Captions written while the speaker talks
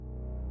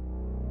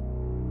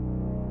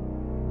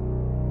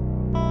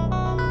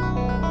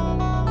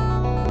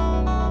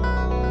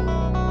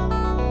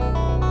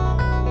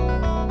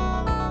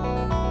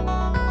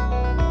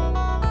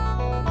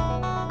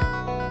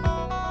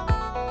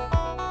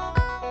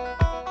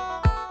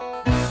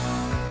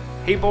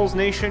Hey Bulls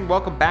Nation,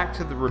 welcome back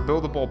to the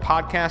Rebuildable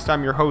Podcast.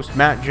 I'm your host,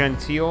 Matt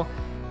Gentile,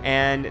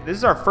 and this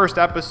is our first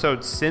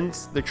episode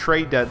since the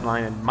trade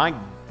deadline, and my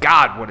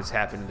God, what has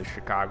happened to the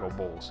Chicago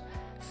Bulls.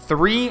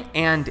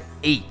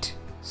 3-8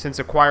 since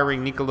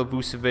acquiring Nikola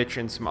Vucevic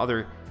and some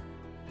other,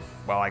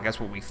 well, I guess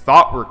what we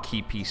thought were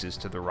key pieces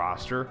to the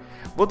roster.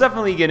 We'll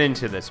definitely get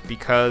into this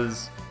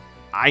because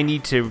I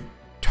need to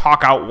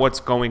talk out what's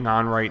going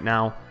on right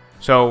now.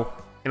 So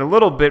in a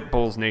little bit,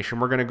 Bulls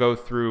Nation, we're going to go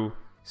through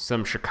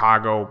some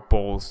Chicago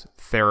Bulls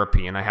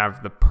therapy, and I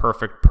have the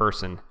perfect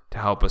person to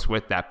help us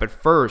with that. But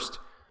first,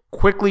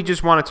 quickly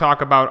just want to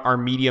talk about our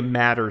Media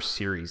Matters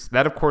series.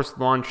 That, of course,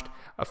 launched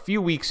a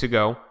few weeks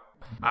ago.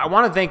 I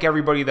want to thank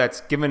everybody that's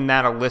given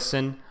that a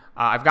listen.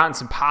 I've gotten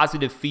some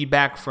positive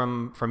feedback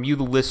from you,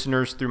 the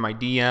listeners, through my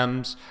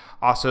DMs.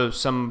 Also,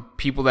 some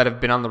people that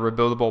have been on the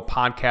Rebuildable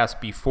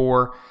podcast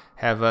before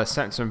have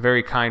sent some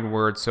very kind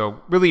words, so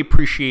really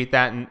appreciate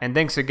that, and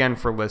thanks again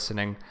for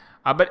listening.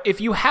 But if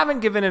you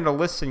haven't given it a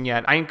listen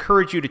yet, I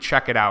encourage you to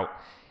check it out.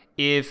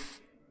 If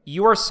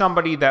you are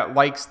somebody that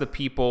likes the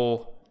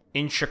people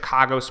in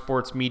Chicago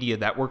sports media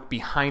that work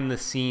behind the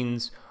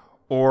scenes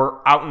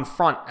or out in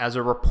front as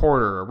a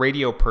reporter, a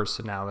radio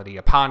personality,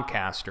 a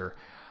podcaster,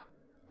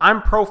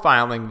 I'm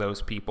profiling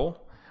those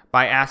people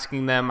by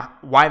asking them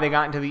why they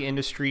got into the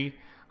industry,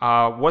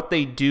 what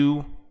they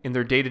do in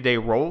their day-to-day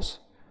roles,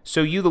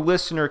 so you, the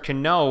listener,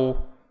 can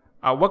know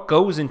what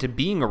goes into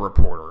being a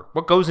reporter,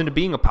 what goes into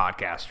being a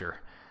podcaster,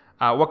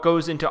 what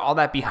goes into all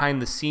that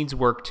behind-the-scenes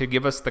work to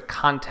give us the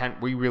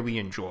content we really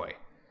enjoy.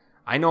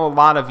 I know a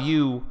lot of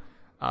you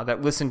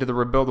that listen to the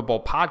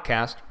Rebuildable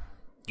podcast,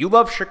 you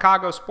love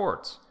Chicago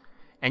sports,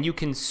 and you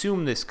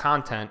consume this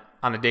content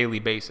on a daily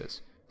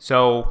basis.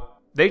 So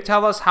they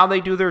tell us how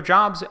they do their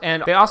jobs,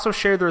 and they also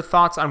share their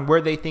thoughts on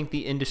where they think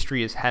the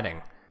industry is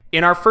heading.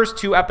 In our first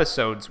two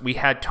episodes, we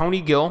had Tony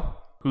Gill,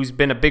 who's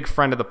been a big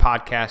friend of the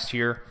podcast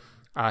here.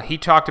 He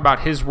talked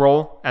about his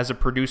role as a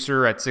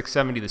producer at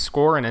 670 The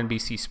Score and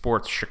NBC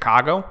Sports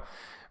Chicago.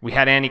 We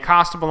had Annie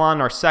Costabile on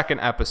our second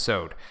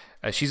episode.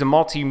 She's a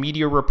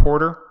multimedia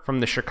reporter from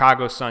the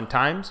Chicago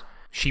Sun-Times.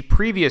 She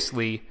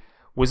previously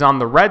was on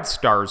the Red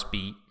Stars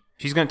beat.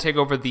 She's going to take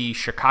over the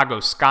Chicago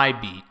Sky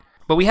beat.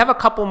 But we have a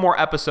couple more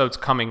episodes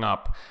coming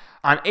up.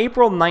 On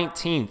April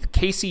 19th,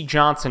 Casey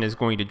Johnson is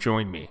going to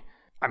join me.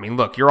 I mean,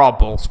 look, you're all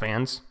Bulls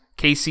fans.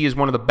 Casey is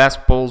one of the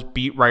best Bulls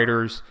beat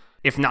writers,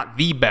 if not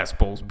the best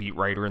Bulls beat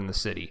writer in the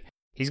city.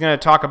 He's going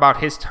to talk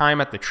about his time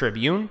at the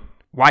Tribune,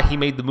 why he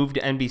made the move to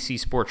NBC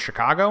Sports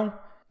Chicago,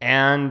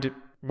 and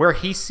where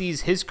he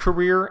sees his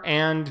career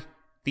and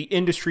the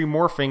industry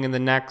morphing in the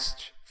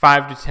next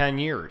 5 to 10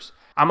 years.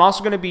 I'm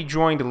also going to be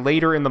joined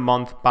later in the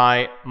month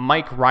by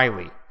Mike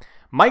Riley.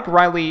 Mike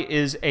Riley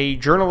is a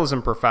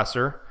journalism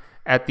professor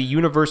at the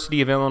University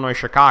of Illinois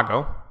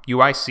Chicago,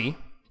 UIC.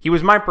 He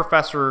was my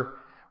professor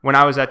when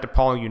I was at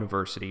DePaul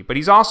University, but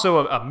he's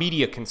also a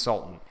media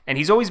consultant, and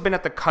he's always been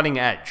at the cutting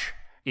edge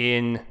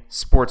in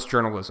sports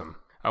journalism,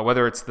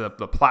 whether it's the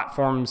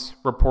platforms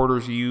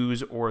reporters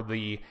use or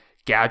the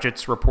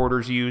gadgets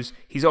reporters use.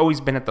 He's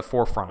always been at the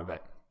forefront of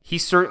it. He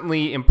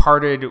certainly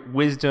imparted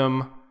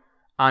wisdom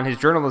on his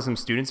journalism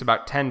students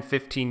about 10,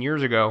 15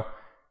 years ago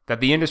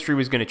that the industry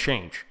was going to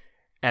change,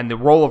 and the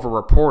role of a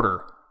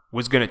reporter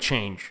was going to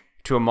change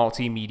to a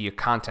multimedia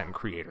content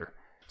creator.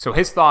 So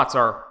his thoughts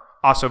are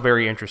also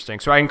very interesting.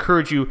 So I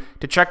encourage you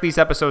to check these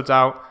episodes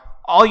out.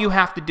 All you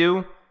have to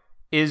do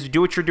is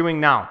do what you're doing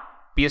now.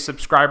 Be a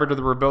subscriber to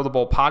the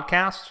Rebuildable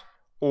podcast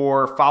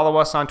or follow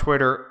us on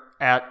Twitter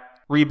at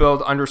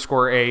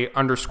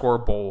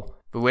rebuild_a_bowl.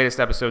 The latest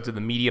episodes of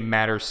the Media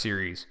Matters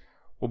series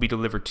will be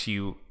delivered to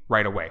you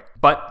right away.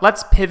 But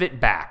let's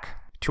pivot back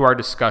to our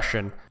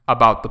discussion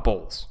about the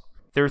Bulls.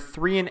 They're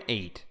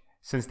 3-8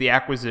 since the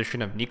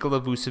acquisition of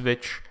Nikola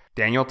Vucevic,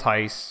 Daniel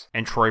Theis,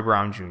 and Troy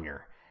Brown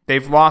Jr.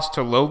 They've lost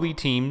to lowly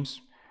teams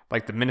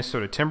like the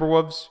Minnesota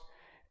Timberwolves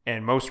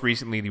and most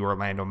recently the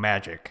Orlando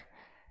Magic.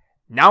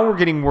 Now we're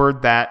getting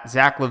word that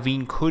Zach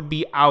LaVine could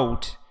be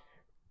out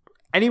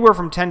anywhere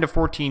from 10 to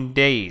 14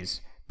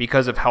 days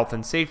because of health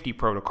and safety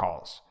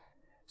protocols.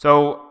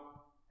 So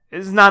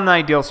this is not an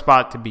ideal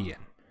spot to be in.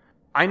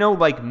 I know,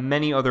 like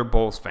many other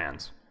Bulls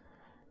fans,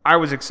 I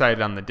was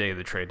excited on the day of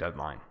the trade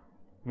deadline.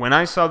 When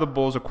I saw the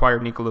Bulls acquire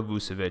Nikola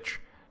Vucevic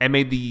and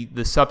made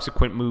the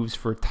subsequent moves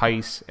for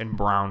Theis and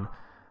Brown,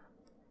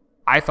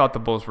 I thought the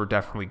Bulls were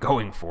definitely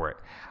going for it.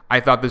 I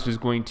thought this was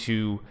going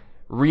to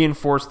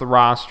reinforce the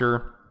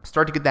roster,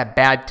 start to get that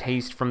bad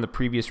taste from the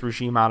previous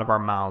regime out of our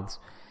mouths,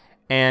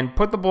 and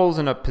put the Bulls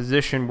in a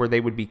position where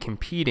they would be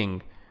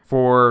competing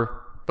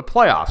for the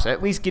playoffs,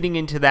 at least getting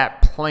into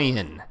that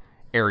play-in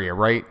area,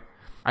 right?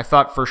 I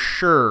thought for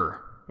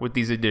sure with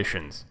these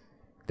additions,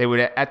 they would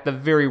at the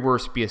very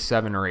worst be a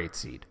 7 or 8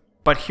 seed.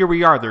 But here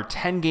we are. They're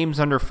 10 games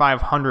under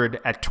 500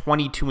 at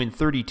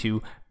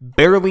 22-32,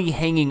 barely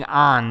hanging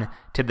on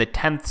to the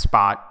 10th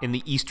spot in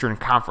the Eastern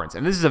Conference.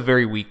 And this is a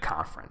very weak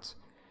conference.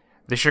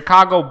 The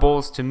Chicago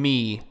Bulls, to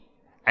me,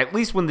 at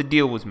least when the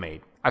deal was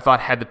made, I thought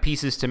had the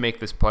pieces to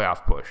make this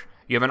playoff push.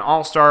 You have an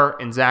all-star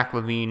in Zach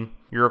LaVine.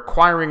 You're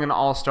acquiring an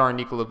all-star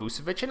Nikola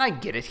Vucevic, and I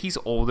get it. He's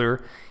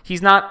older.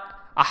 He's not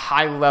a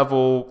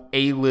high-level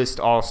A-list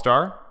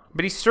all-star,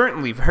 but he's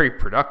certainly very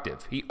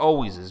productive. He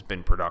always has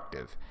been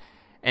productive.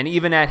 And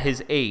even at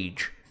his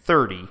age,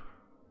 30,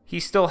 he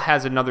still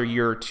has another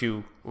year or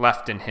two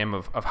left in him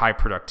of high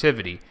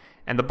productivity.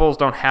 And the Bulls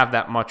don't have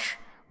that much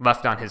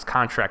left on his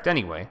contract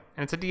anyway.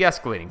 And it's a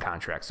de-escalating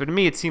contract. So to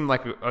me, it seemed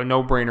like a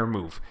no-brainer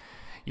move.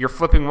 You're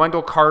flipping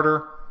Wendell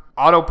Carter,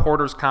 Otto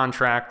Porter's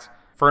contract,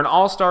 for an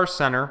all-star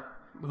center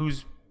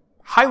who's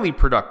highly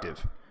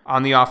productive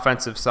on the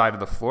offensive side of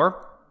the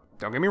floor.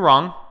 Don't get me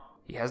wrong,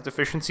 he has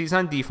deficiencies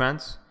on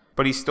defense,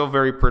 but he's still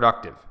very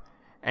productive.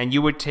 And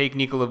you would take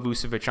Nikola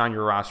Vucevic on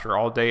your roster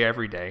all day,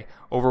 every day,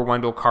 over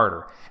Wendell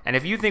Carter. And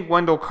if you think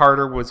Wendell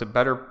Carter was a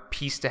better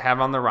piece to have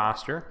on the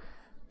roster,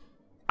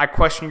 I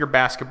question your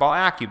basketball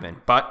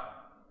acumen.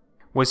 But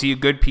was he a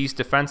good piece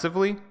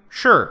defensively?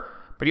 Sure.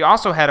 But he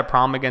also had a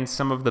problem against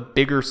some of the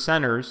bigger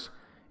centers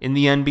in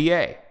the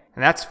NBA.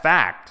 And that's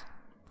fact.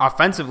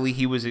 Offensively,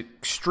 he was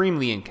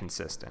extremely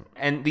inconsistent.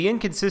 And the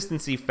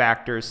inconsistency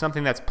factor is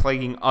something that's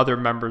plaguing other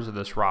members of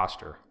this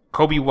roster.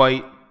 Coby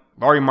White,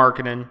 Lauri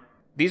Markkanen,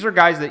 these are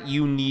guys that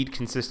you need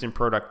consistent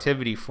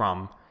productivity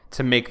from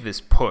to make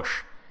this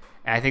push.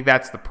 And I think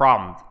that's the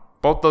problem.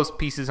 Both those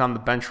pieces on the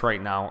bench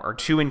right now are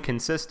too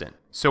inconsistent.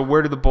 So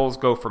where do the Bulls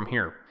go from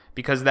here?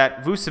 Because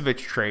that Vucevic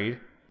trade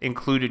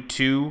included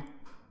 2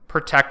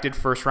 protected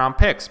first-round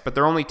picks, but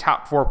they're only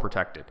top 4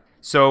 protected.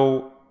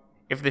 So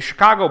if the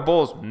Chicago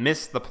Bulls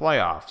miss the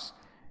playoffs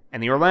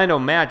and the Orlando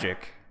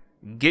Magic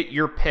get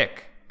your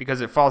pick because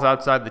it falls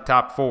outside the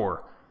top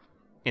 4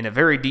 in a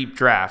very deep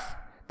draft,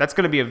 that's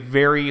going to be a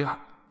very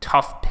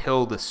tough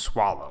pill to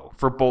swallow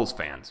for Bulls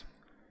fans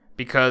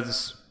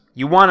because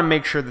you want to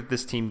make sure that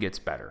this team gets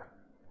better.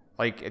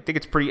 I think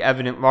it's pretty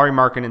evident Lauri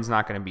Markkanen's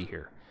not going to be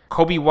here.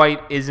 Coby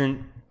White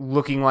isn't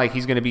looking like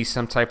he's going to be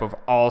some type of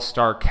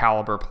all-star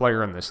caliber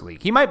player in this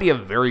league. He might be a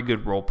very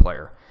good role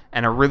player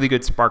and a really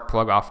good spark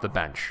plug off the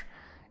bench.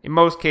 In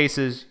most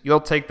cases,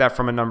 you'll take that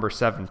from a number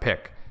 7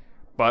 pick.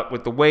 But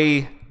with the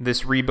way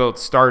this rebuild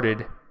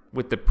started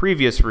with the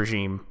previous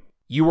regime,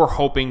 you were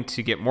hoping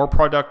to get more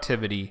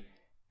productivity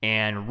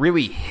and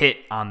really hit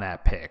on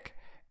that pick.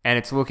 And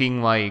it's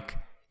looking like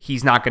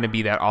he's not going to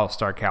be that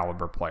all-star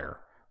caliber player,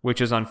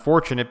 which is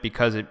unfortunate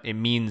because it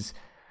means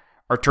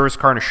Arturas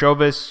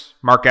Karnisovas,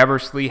 Mark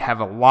Eversley have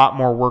a lot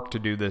more work to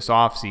do this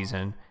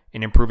offseason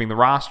in improving the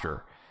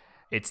roster.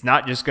 It's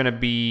not just going to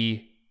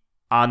be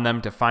on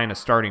them to find a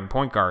starting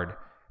point guard,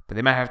 but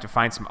they might have to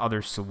find some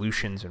other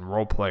solutions and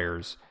role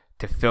players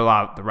to fill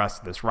out the rest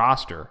of this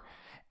roster.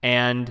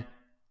 And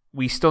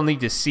we still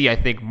need to see, I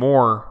think,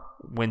 more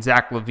when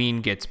Zach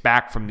LaVine gets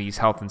back from these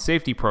health and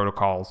safety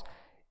protocols,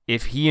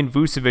 if he and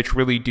Vucevic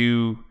really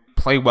do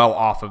play well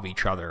off of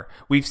each other.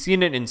 We've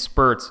seen it in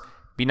spurts.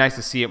 Be nice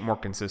to see it more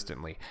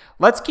consistently.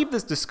 Let's keep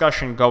this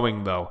discussion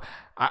going, though.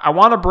 I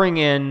want to bring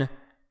in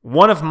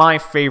one of my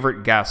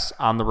favorite guests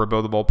on the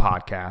Rebuildable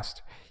podcast.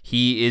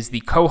 He is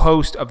the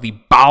co-host of the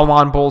Bowl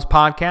on Bulls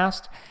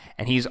podcast,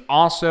 and he's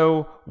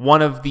also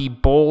one of the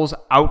Bulls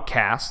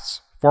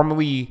Outcasts,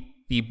 formerly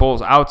the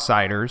Bulls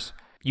Outsiders.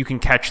 You can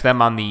catch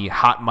them on the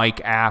Hot Mic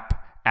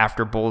app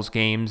after Bulls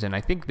games, and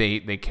I think they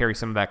carry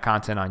some of that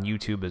content on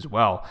YouTube as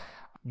well.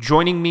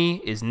 Joining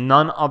me is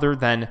none other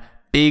than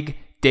Big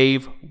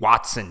Dave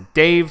Watson.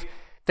 Dave,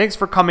 thanks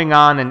for coming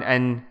on,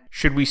 and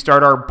should we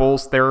start our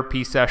Bulls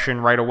therapy session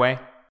right away?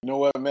 You know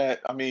what,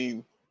 Matt?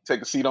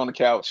 Take a seat on the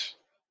couch.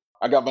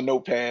 I got my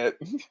notepad.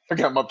 I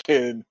got my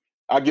pen.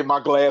 I get my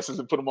glasses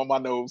and put them on my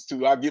nose,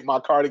 too. I get my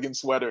cardigan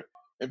sweater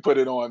and put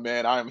it on,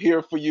 man. I am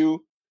here for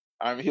you.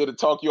 I'm here to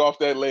talk you off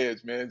that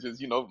ledge, man.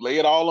 Just, lay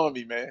it all on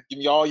me, man. Give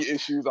me all your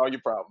issues, all your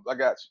problems. I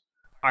got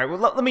you. All right,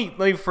 well, let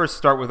me first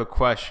start with a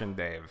question,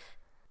 Dave.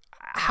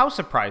 How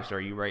surprised are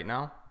you right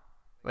now?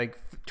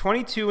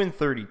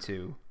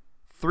 22-32,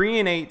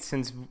 3-8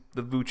 since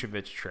the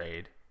Vucevic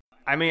trade.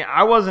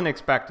 I wasn't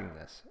expecting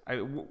this.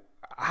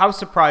 How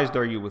surprised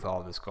are you with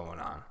all this going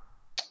on?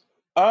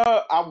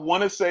 I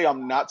want to say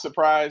I'm not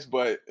surprised,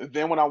 but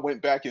then when I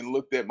went back and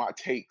looked at my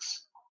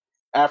takes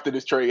after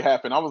this trade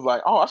happened, I was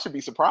like, oh, I should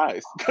be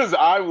surprised because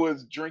I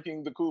was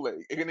drinking the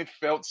Kool-Aid and it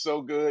felt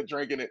so good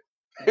drinking it.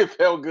 It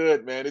felt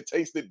good, man. It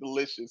tasted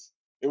delicious.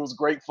 It was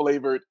great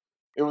flavored.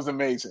 It was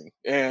amazing.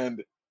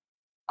 And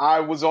I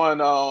was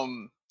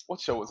on,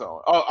 what show was I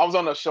on? I was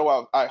on a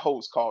show I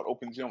host called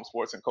Open Gym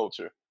Sports and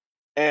Culture.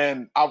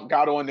 And I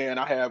got on there and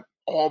I have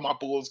all my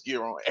Bulls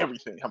gear on,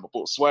 everything. I have my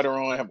Bulls sweater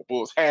on, I have my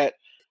Bulls hat,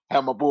 I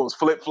have my Bulls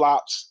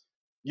flip-flops.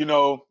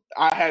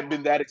 I hadn't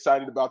been that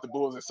excited about the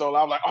Bulls. And so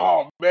I was like,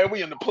 oh, man,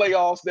 we in the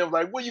playoffs. They were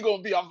like, where you going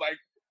to be? I was like,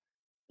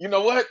 you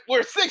know what?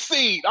 We're 6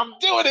 seed. I'm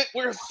doing it.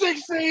 We're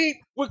 6 seed.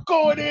 We're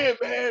going in,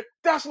 man.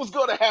 That's what's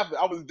going to happen.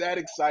 I was that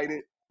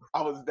excited.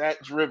 I was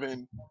that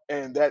driven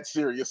and that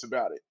serious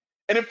about it.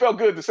 And it felt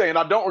good to say, and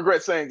I don't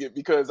regret saying it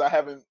because I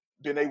haven't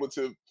been able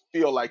to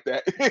feel like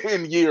that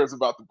in years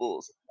about the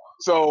Bulls.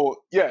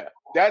 So, yeah,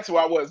 that's who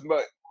I was.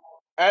 But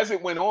as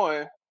it went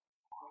on,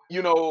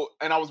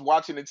 and I was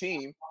watching the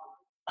team,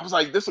 I was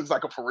like, this looks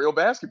like a for real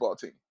basketball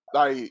team.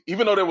 Like,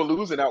 even though they were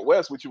losing out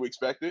west, which you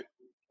expected,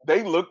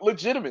 they looked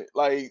legitimate.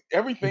 Like,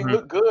 everything Mhm.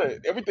 looked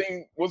good.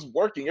 Everything was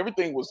working.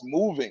 Everything was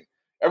moving.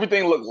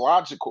 Everything looked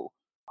logical.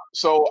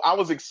 So I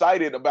was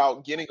excited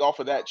about getting off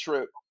of that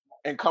trip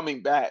and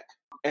coming back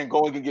and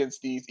going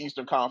against these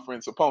Eastern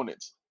Conference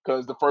opponents.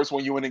 Because the first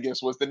one you went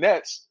against was the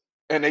Nets,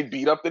 and they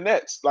beat up the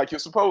Nets like you're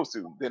supposed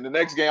to. Then the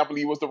next game, I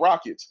believe, was the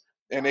Rockets,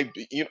 and they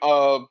beat,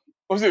 what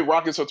was it,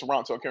 Rockets or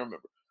Toronto? I can't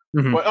remember.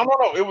 Mhm. But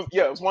no,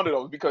 it was one of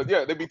those because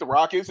they beat the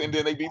Rockets and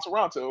then they beat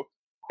Toronto,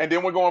 and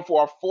then we're going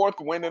for our fourth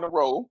win in a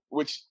row.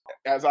 Which,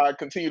 as I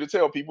continue to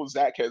tell people,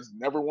 Zach has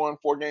never won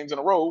 4 games in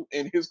a row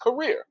in his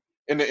career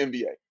in the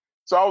NBA.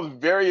 So I was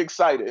very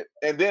excited.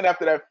 And then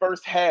after that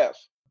first half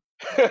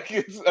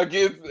against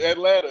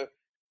Atlanta,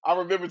 I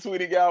remember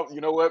tweeting out,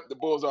 "You know what? The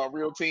Bulls are a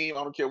real team.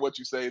 I don't care what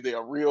you say. They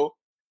are real.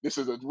 This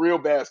is a real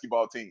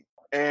basketball team."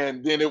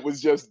 And then it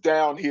was just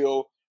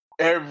downhill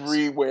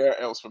everywhere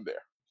else from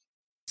there.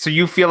 So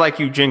you feel like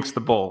you jinxed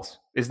the Bulls?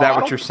 Is Oh, that I what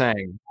don't you're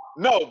saying?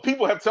 No,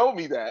 people have told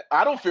me that.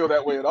 I don't feel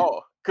that way at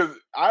all because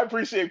I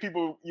appreciate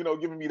people,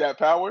 giving me that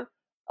power.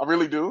 I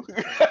really do.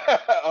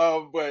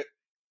 But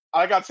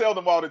like I tell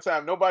them all the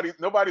time,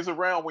 nobody's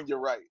around when you're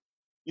right.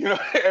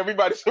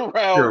 Everybody's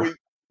around Sure.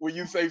 when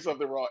you say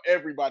something wrong.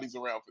 Everybody's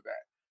around for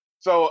that.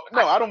 So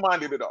no, I don't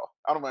mind it at all.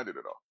 I don't mind it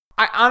at all.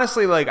 I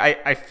honestly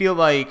I feel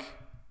like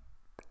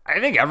I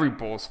think every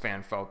Bulls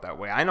fan felt that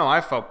way. I know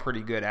I felt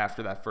pretty good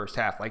after that first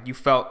half. Like you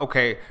felt,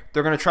 okay,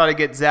 they're going to try to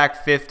get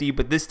Zach 50,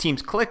 but this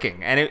team's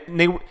clicking. And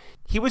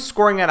he was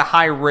scoring at a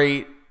high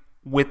rate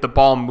with the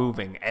ball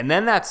moving. And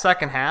then that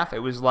second half, it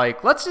was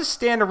like, let's just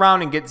stand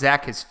around and get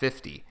Zach his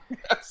 50.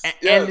 Yes,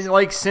 And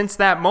like since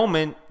that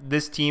moment,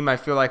 this team I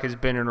feel like has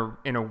been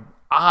in a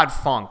odd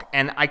funk.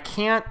 And I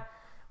can't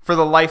for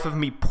the life of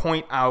me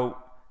point out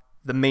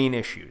the main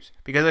issues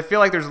because I feel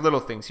like there's little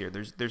things here.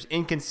 There's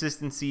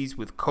inconsistencies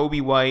with Kobe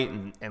White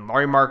and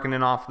Lauri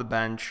Markkanen off the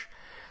bench.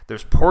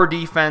 There's poor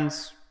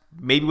defense,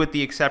 maybe with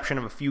the exception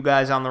of a few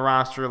guys on the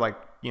roster like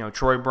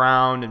Troy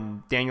Brown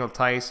and Daniel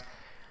Tice.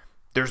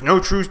 There's no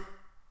true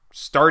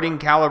starting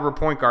caliber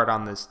point guard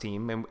on this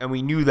team, and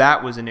we knew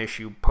that was an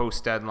issue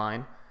post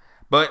deadline.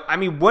 But I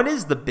mean, what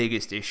is the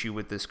biggest issue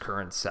with this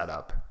current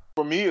setup?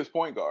 For me, it's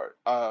point guard.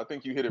 I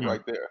think you hit it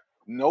right there.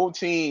 No,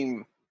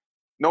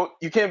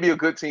 you can't be a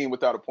good team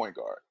without a point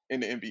guard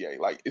in the NBA.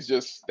 Like,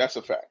 that's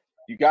a fact.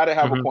 You got to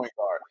have a point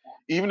guard.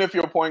 Even if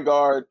your point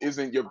guard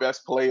isn't your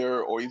best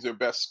player or he's your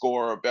best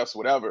scorer or best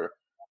whatever,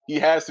 he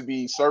has to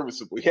be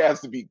serviceable. He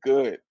has to be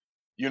good.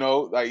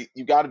 Like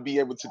you got to be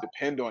able to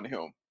depend on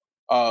him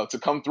to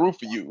come through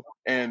for you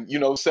and,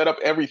 set up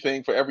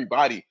everything for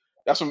everybody.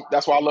 That's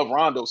why I love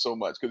Rondo so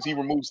much because he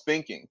removes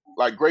thinking.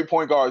 Like great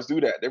point guards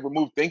do that. They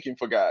remove thinking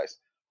for guys.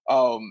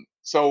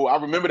 So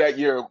I remember that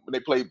year when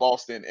they played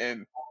Boston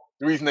and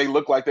the reason they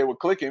looked like they were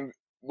clicking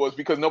was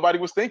because nobody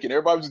was thinking.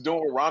 Everybody was doing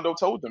what Rondo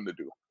told them to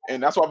do.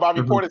 And that's why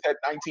Bobby Portis had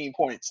 19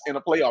 points in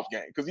a playoff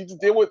game because he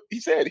just did what he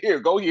said. Here,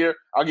 go here.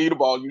 I'll give you the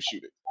ball. You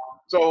shoot it.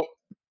 So,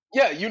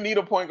 yeah, you need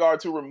a point guard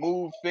to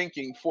remove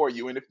thinking for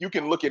you. And if you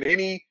can look at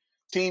any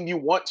team you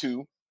want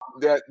to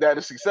that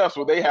is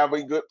successful, they have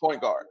a good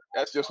point guard.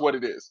 That's just what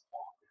it is.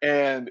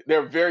 And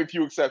there are very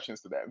few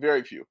exceptions to that.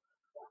 Very few.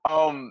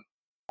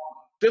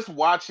 Just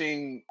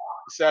watching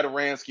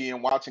Satoransky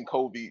and watching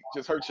Kobe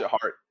just hurts your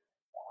heart.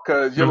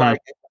 Because you're like,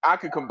 if I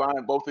could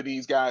combine both of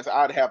these guys,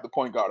 I'd have the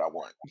point guard I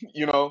want.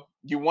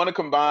 You want to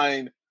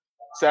combine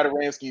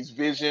Satoransky's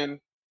vision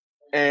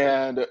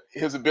and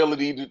his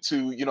ability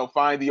to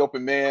find the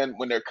open man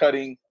when they're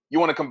cutting. You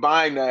want to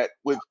combine that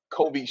with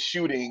Kobe's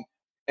shooting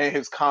and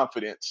his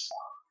confidence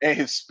and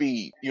his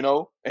speed,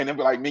 and then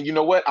be like, man, you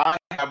know what? I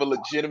have a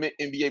legitimate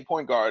NBA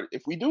point guard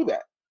if we do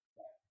that.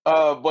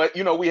 But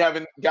we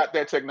haven't got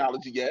that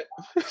technology yet,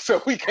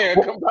 so we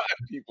can't combine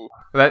people.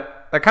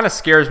 That kind of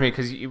scares me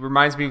because it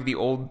reminds me of the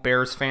old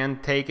Bears fan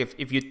take.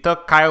 If you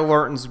took Kyle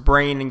Orton's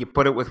brain and you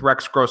put it with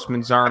Rex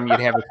Grossman's arm, you'd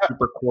have a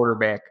super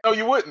quarterback. No,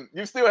 you wouldn't.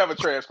 You still have a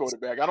trash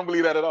quarterback. I don't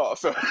believe that at all.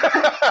 So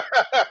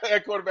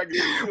that quarterback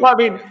is. Well, I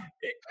mean,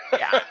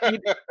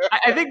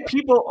 I think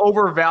people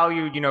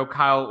overvalued,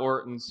 Kyle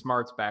Orton's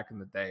smarts back in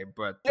the day,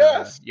 but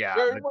yes, yeah,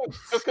 very much.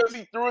 Just because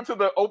he threw it to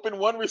the open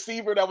one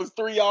receiver that was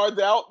 3 yards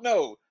out,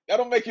 no, that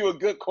don't make you a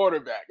good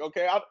quarterback.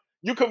 Okay,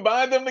 you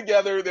combine them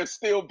together, they're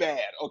still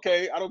bad.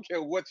 Okay, I don't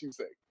care what you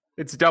say.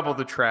 It's double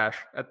the trash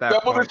at that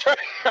point.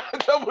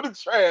 Double the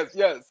trash,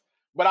 yes.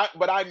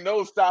 But I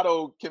know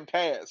Sato can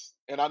pass,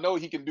 and I know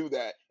he can do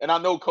that, and I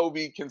know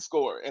Kobe can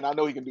score, and I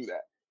know he can do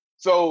that.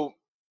 So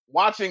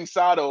watching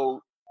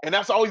Sato, and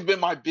that's always been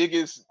my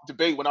biggest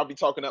debate when I'll be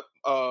talking up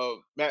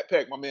Matt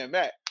Peck, my man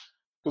Matt,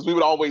 because we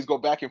would always go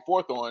back and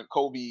forth on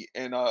Kobe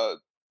and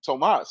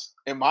Tomas,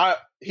 and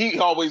he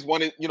always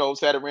wanted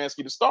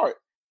Satoransky to start,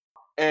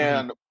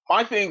 and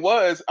my thing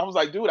was I was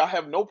like, dude, I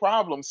have no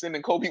problem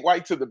sending Kobe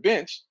White to the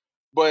bench,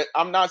 but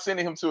I'm not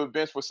sending him to a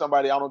bench for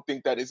somebody I don't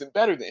think that isn't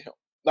better than him.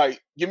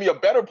 Like, give me a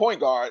better point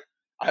guard.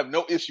 I have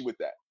no issue with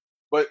that.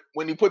 But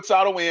when he put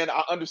Sato in,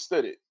 I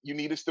understood it. You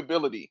needed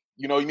stability.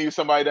 You know, you needed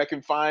somebody that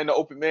can find the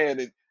open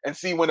man and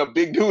see when a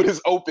big dude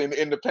is open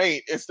in the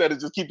paint instead of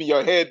just keeping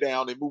your head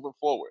down and moving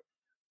forward.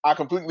 I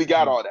completely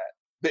got all that.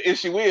 The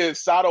issue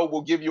is Sato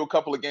will give you a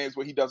couple of games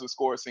where he doesn't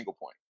score a single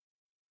point.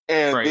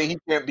 And then he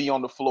can't be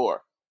on the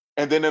floor.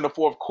 And then in the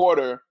fourth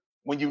quarter,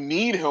 when you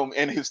need him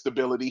and his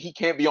stability, he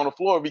can't be on the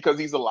floor because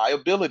he's a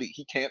liability.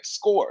 He can't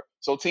score.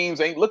 So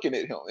teams ain't looking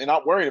at him and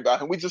not worrying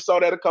about him. We just saw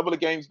that a couple of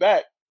games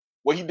back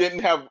where he didn't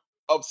have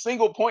a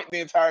single point in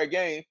the entire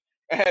game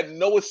and had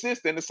no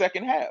assist in the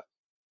second half.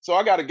 So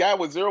I got a guy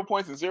with 0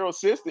 points and 0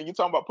 assists, and you're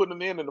talking about putting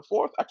him in the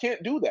fourth? I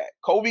can't do that.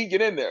 Kobe,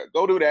 get in there.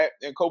 Go do that.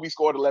 And Kobe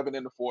scored 11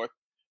 in the fourth,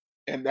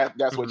 and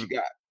that's what you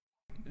got.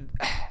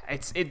 I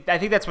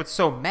think that's what's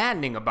so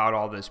maddening about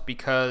all this,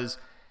 because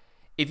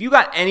if you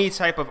got any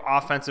type of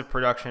offensive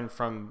production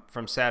from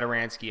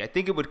Satoransky, I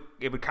think it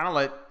would kind of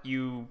let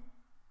you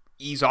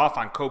ease off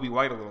on Kobe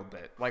White a little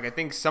bit. Like, I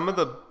think some of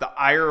the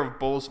ire of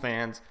Bulls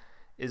fans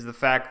is the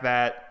fact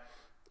that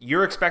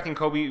you're expecting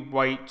Kobe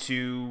White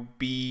to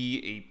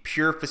be a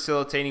pure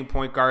facilitating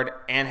point guard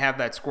and have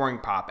that scoring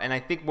pop. And I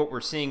think what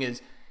we're seeing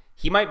is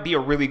he might be a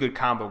really good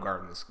combo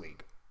guard in this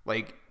league.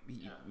 Like,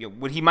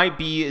 what he might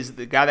be is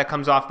the guy that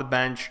comes off the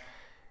bench,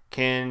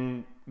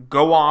 can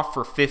go off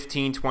for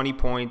 15, 20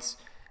 points,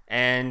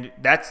 and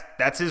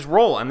that's his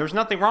role. And there's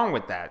nothing wrong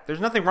with that.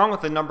 There's nothing wrong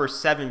with the number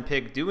 7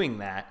 pick doing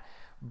that.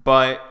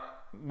 But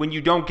when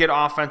you don't get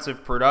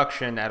offensive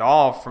production at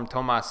all from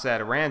Tomas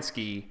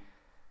Satoransky,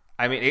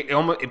 I mean,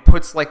 it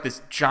puts like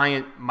this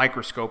giant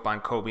microscope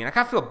on Kobe, and I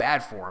kind of feel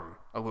bad for him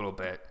a little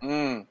bit.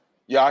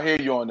 Yeah, I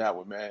hear you on that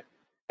one, man.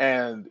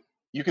 And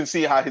you can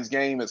see how his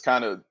game has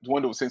kind of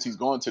dwindled since he's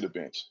gone to the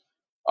bench.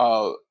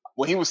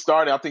 When he was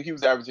starting, I think he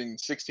was averaging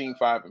 16,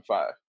 5, and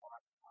 5.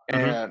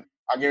 And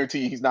I guarantee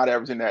you he's not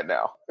averaging that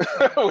now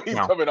when he's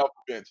coming off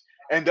the bench.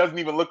 And doesn't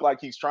even look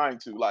like he's trying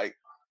to. Like,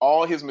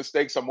 all his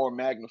mistakes are more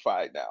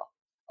magnified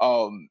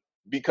now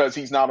because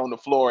he's not on the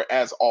floor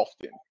as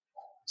often.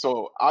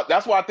 So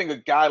that's why I think a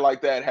guy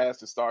like that has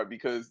to start,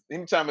 because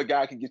anytime a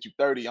guy can get you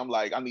 30, I'm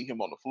like, I need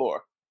him on the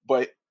floor.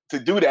 But to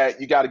do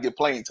that, you got to get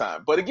playing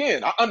time. But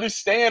again, I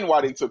understand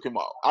why they took him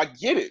out. I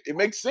get it. It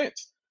makes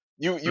sense.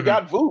 You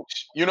got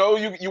Vooch. You know,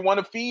 you want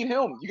to feed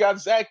him. You got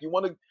Zach. You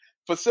want to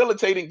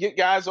facilitate and get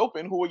guys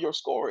open who are your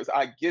scorers.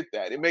 I get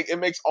that. It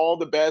makes all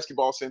the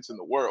basketball sense in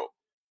the world.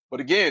 But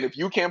again, if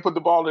you can't put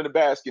the ball in the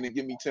basket and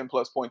give me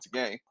 10-plus points a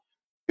game,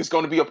 it's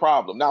going to be a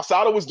problem. Now,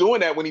 Sato was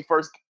doing that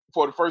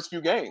for the first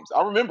few games.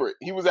 I remember it.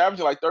 He was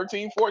averaging like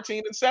 13,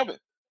 14, and 7.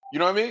 You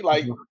know what I mean?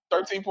 Like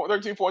 13,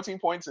 14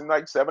 points and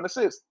like 7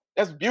 assists.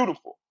 That's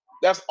beautiful.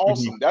 That's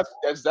awesome. That's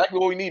exactly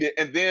what we needed.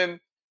 And then,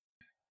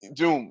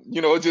 doom,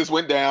 you know, it just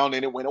went down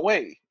and it went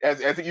away,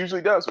 as it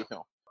usually does with him.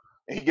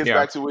 And he gets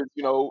back to his,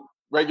 you know,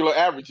 regular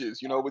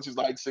averages, you know, which is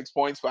like 6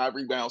 points, 5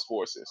 rebounds,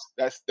 4 assists.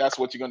 That's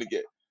what you're going to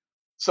get.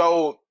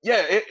 So,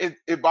 yeah,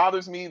 it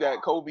bothers me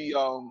that Kobe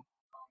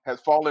has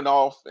fallen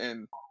off,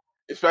 and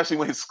especially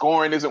when his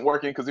scoring isn't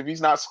working, because if he's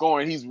not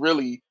scoring, he's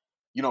really,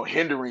 you know,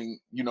 hindering,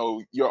 you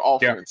know, your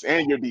offense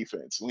and your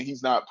defense when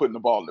he's not putting the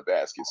ball in the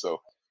basket. So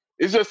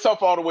it's just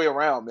tough all the way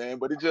around, man.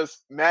 But it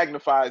just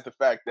magnifies the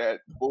fact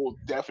that the Bulls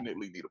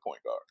definitely need a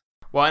point guard.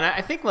 Well, and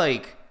I think,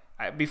 like,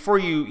 before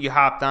you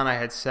hopped on, I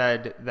had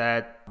said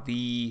that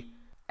the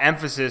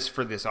emphasis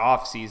for this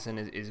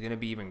offseason is going to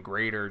be even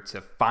greater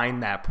to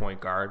find that point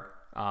guard.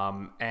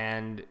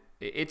 And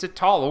it's a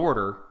tall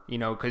order, you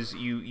know, because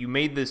you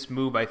made this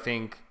move, I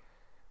think,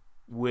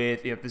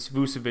 with this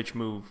Vucevic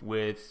move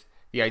with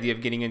the idea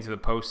of getting into the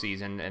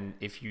postseason. And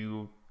if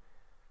you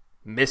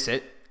miss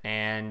it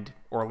and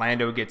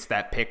Orlando gets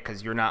that pick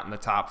because you're not in the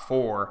top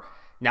 4,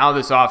 now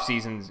this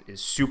offseason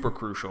is super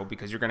crucial,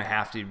 because you're going to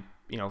have to,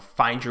 you know,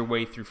 find your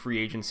way through free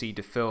agency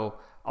to fill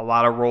a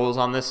lot of roles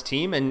on this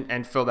team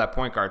and fill that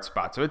point guard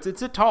spot. So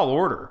it's a tall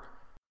order.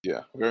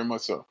 Yeah, very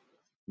much so.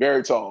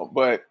 Very tall.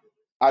 But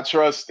I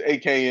trust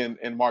AK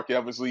and Mark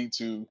Eversley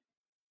to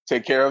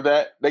take care of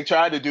that. They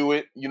tried to do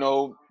it, you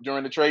know,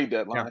 during the trade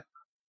deadline.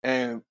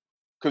 And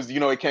because,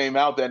 you know, it came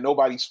out that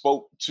nobody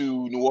spoke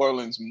to New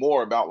Orleans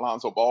more about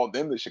Lonzo Ball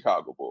than the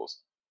Chicago Bulls.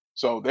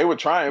 So they were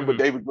trying, but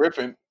David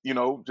Griffin, you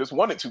know, just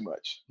wanted too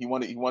much. He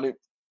wanted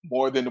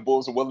more than the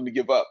Bulls are willing to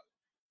give up.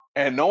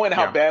 And knowing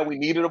how bad we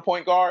needed a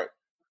point guard,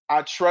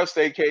 I trust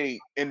AK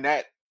in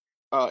that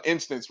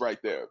instance right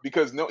there,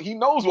 because he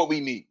knows what we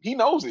need. He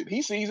knows it.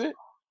 He sees it.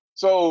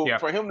 So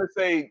for him to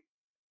say,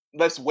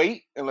 let's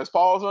wait and let's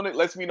pause on it,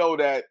 lets me know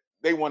that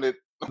they wanted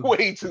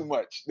way too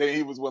much that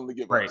he was willing to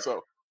give up.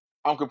 So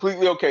I'm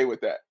completely okay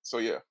with that. So,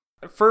 yeah.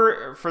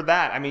 For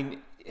that, I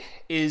mean,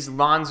 is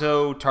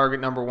Lonzo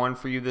target number 1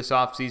 for you this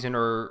offseason,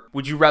 or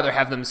would you rather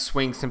have them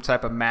swing some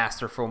type of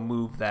masterful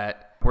move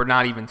that we're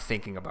not even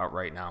thinking about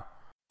right now?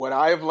 What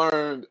I have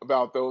learned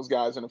about those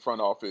guys in the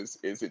front office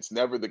is it's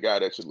never the guy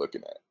that you're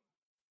looking at.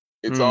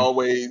 It's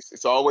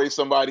always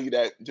somebody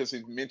that just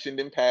is mentioned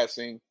in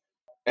passing,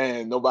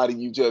 and nobody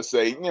you just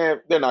say, yeah,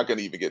 they're not going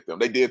to even get them.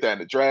 They did that in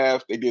the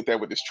draft. They did that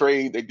with this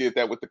trade. They did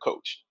that with the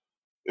coach.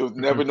 It was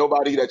never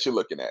nobody that you're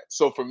looking at.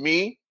 So for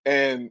me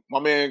and my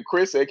man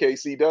Chris, aka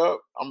C-Dub,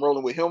 I'm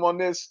rolling with him on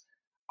this.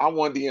 I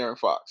want De'Aaron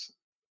Fox.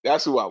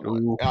 That's who I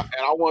want. Ooh. And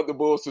I want the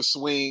Bulls to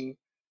swing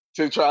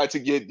to try to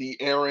get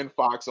De'Aaron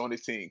Fox on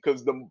his team.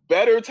 Because the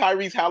better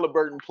Tyrese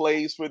Halliburton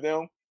plays for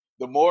them,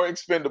 the more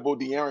expendable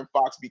De'Aaron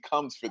Fox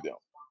becomes for them.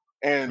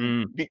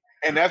 And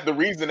and that's the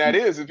reason that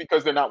is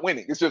because they're not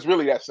winning. It's just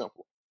really that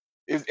simple.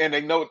 And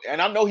they know,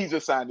 and I know he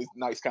just signed this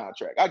nice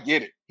contract. I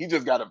get it. He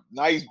just got a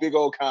nice big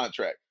old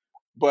contract.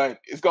 But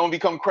it's going to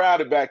become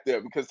crowded back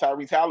there because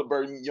Tyrese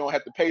Halliburton, you don't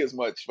have to pay as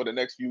much for the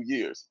next few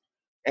years.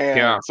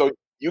 And so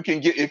you can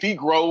get, if he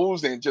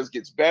grows and just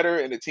gets better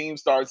and the team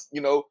starts,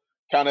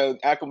 kind of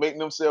acclimating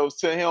themselves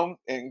to him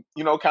and,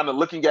 kind of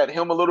looking at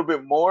him a little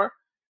bit more,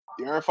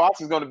 De'Aaron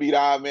Fox is going to be the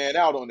odd man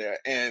out on that.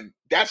 And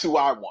that's who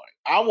I want.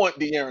 I want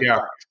De'Aaron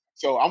Fox.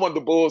 So I want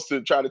the Bulls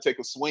to try to take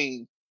a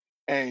swing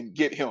and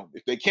get him.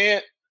 If they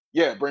can't,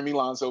 bring me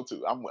Lonzo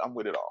too. I'm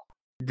with it all.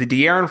 The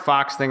De'Aaron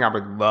Fox thing I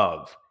would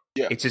love.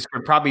 Yeah. It's just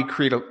going to probably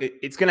create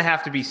it's going to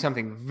have to be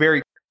something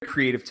very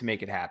creative to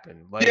make it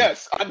happen.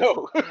 Yes, I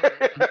know.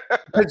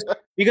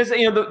 because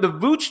the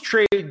Vooch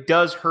trade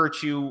does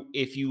hurt you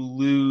if you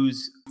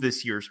lose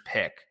this year's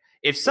pick.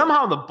 If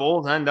somehow the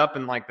Bulls end up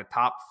in like the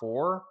top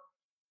 4,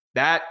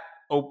 they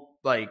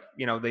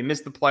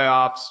miss the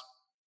playoffs,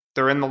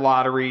 they're in the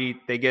lottery,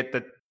 they get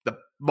the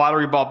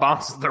lottery ball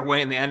bounces their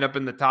way and they end up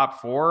in the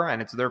top 4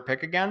 and it's their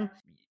pick again.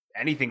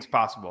 Anything's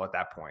possible at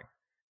that point.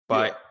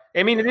 But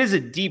I mean, it is a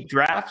deep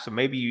draft, so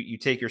maybe you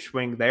take your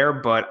swing there,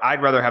 but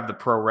I'd rather have the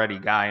pro-ready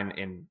guy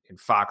in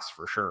Fox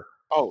for sure.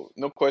 Oh,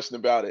 no question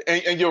about it.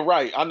 And you're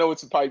right. I know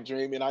it's a pipe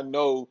dream, and I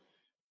know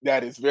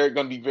that it's going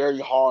to be very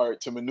hard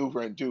to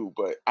maneuver and do.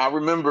 But I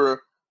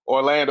remember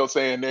Orlando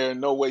saying they're in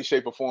no way,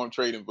 shape, or form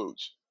trading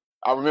Vooch.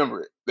 I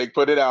remember it. They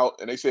put it out,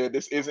 and they said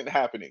this isn't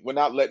happening. We're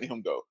not letting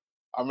him go.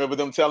 I remember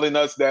them telling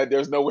us that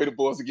there's no way the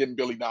Bulls are getting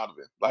Billy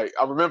Donovan. Like,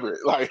 I remember it.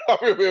 Like, I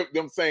remember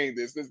them saying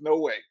this. There's no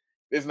way.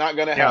 It's not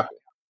going to happen.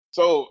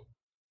 So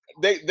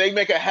they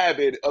make a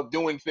habit of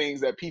doing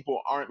things that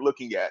people aren't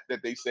looking at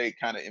that they say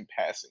kind of in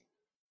passing.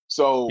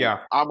 So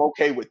I'm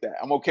okay with that.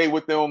 I'm okay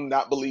with them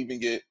not believing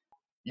it,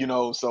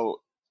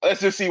 so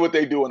let's just see what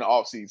they do in the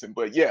offseason.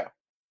 But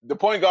the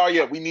point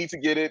guard, we need to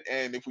get it.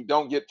 And if we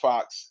don't get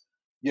Fox,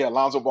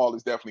 Lonzo Ball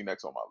is definitely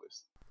next on my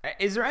list.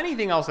 Is there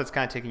anything else that's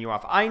kind of taking you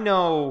off? I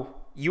know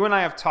you and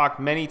I have talked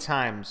many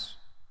times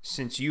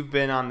since you've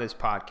been on this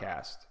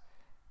podcast,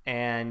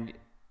 and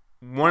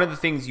one of the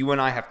things you and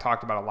I have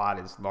talked about a lot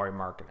is Lauri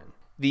Markkanen.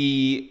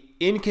 The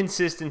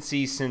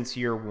inconsistency since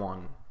year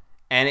 1.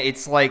 And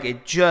it's like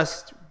it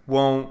just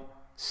won't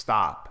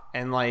stop.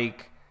 And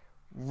like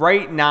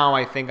right now,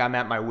 I think I'm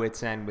at my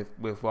wit's end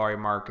with Lauri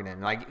Markkanen.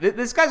 Like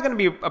this guy's going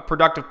to be a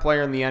productive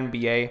player in the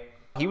NBA.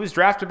 He was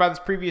drafted by this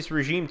previous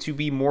regime to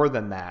be more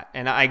than that.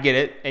 And I get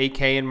it.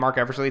 AK and Mark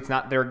Eversley, it's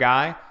not their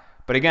guy.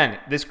 But again,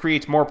 this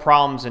creates more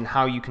problems in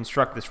how you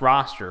construct this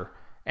roster.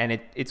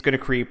 And it's going to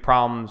create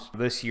problems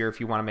this year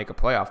if you want to make a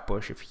playoff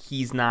push, if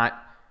he's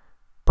not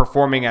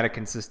performing at a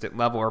consistent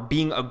level or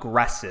being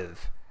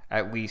aggressive,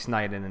 at least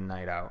night in and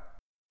night out.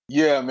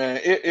 Yeah,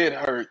 man, it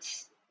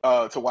hurts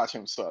to watch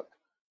him suck.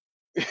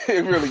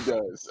 It really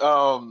does.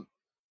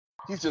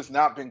 He's just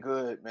not been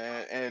good,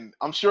 man. And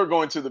I'm sure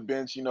going to the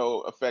bench,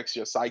 affects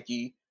your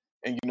psyche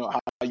and, how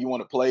you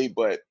want to play.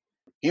 But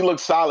he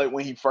looked solid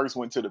when he first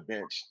went to the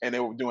bench and they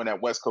were doing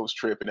that West Coast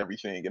trip and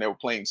everything. And they were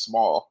playing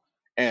small.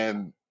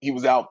 And he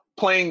was out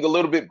playing a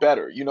little bit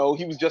better. He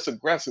was just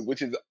aggressive,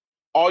 which is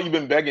all you've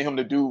been begging him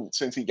to do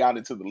since he got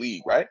into the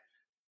league, right?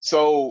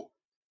 So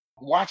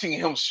watching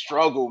him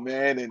struggle,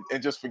 man,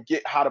 and just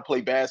forget how to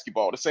play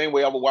basketball, the same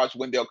way I would watch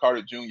Wendell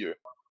Carter Jr.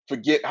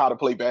 forget how to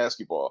play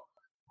basketball.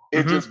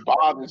 It just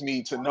bothers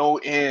me to no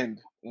end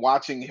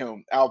watching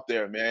him out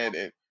there, man.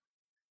 And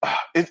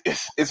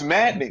it's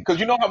maddening because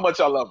you know how much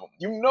I love him.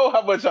 You know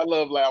how much I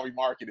love Lauri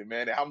Markkanen,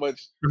 man, and how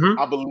much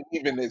I believe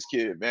in this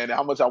kid, man, and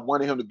how much I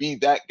wanted him to be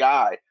that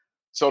guy.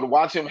 So to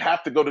watch him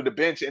have to go to the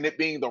bench and it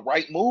being the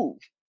right move,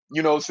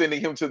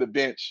 sending him to the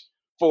bench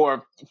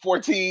for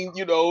 14,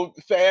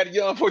 Thad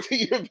Young,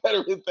 14-year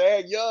veteran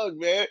Thad Young,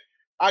 man.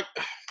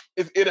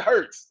 It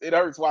hurts. It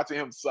hurts watching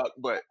him suck,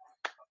 but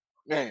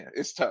man,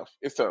 it's tough.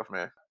 It's tough,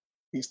 man.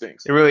 He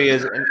stinks. It really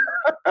is.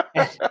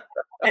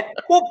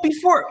 Well,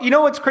 before,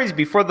 what's crazy?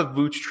 Before the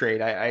Vooch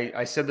trade,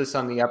 I said this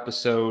on the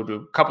episode,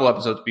 a couple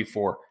episodes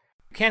before.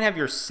 You can't have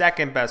your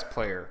second best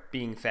player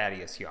being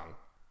Thaddeus Young.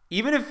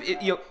 Even if,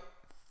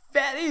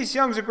 Thaddeus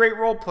Young's a great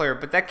role player,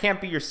 but that can't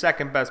be your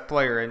second best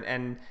player.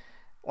 And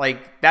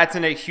like, that's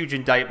a huge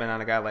indictment on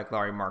a guy like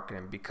Lauri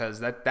Markkanen because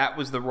that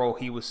was the role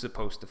he was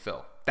supposed to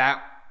fill.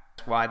 That's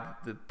why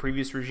the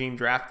previous regime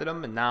drafted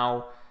him, and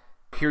now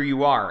here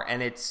you are.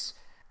 And it's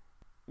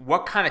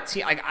what kind of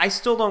team? Like, I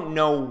still don't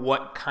know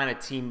what kind of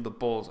team the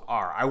Bulls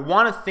are. I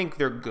want to think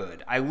they're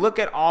good. I look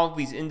at all of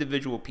these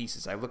individual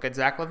pieces. I look at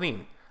Zach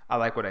LaVine. I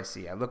like what I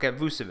see. I look at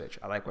Vucevic.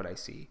 I like what I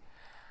see.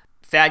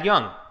 Thad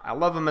Young. I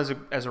love him as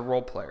a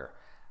role player.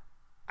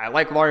 I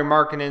like Lauri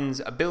Markkanen's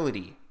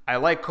ability. I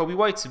like Kobe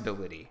White's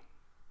ability.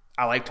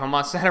 I like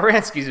Tomas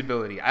Satoransky's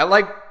ability. I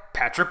like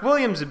Patrick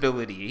Williams'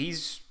 ability.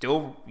 He's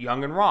still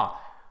young and raw.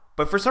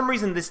 But for some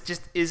reason, this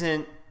just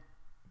isn't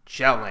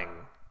gelling.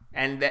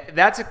 And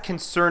that's a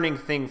concerning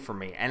thing for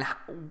me. And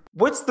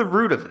what's the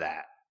root of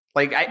that?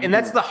 And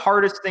that's the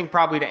hardest thing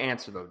probably to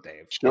answer, though,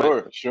 Dave.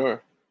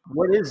 Sure.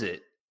 What is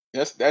it?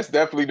 That's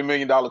definitely the $1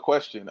 million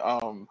question.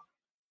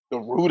 The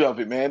root of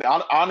it, man.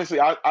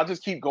 Honestly, I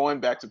just keep going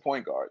back to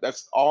point guard.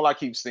 That's all I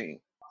keep seeing.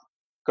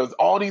 Because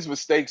all these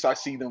mistakes I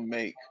see them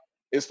make,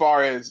 as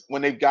far as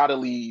when they've got a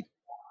lead,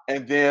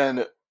 and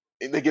then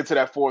they get to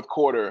that fourth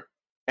quarter,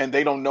 and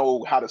they don't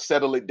know how to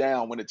settle it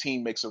down when the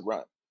team makes a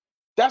run.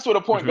 That's what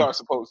a point guard is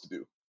supposed to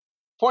do.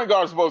 Point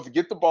guard is supposed to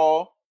get the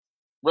ball,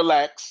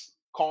 relax,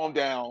 calm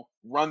down,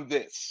 run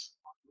this.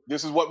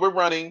 This is what we're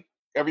running.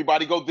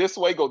 Everybody go this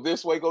way, go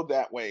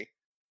that way.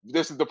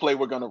 This is the play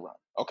we're going to run.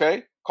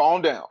 Okay?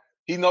 Calm down.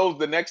 He knows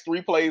the next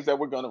 3 plays that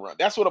we're going to run.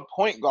 That's what a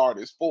point guard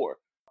is for.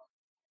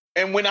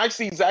 And when I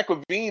see Zach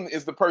LaVine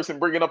is the person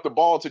bringing up the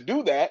ball to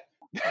do that,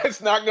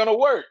 that's not going to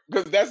work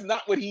because that's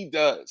not what he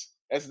does.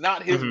 That's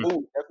not his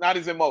move. That's not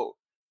his MO.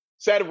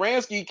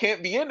 Satoransky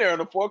can't be in there on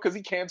the floor because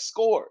he can't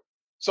score.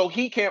 So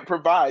he can't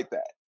provide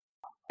that.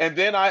 And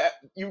then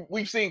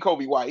we've seen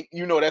Kobe White.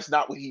 You know that's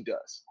not what he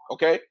does.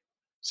 Okay?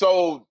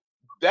 So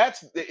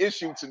that's the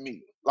issue to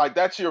me. Like,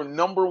 that's your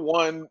number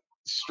one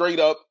straight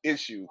up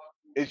issue,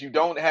 is you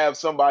don't have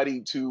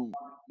somebody to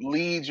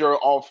lead your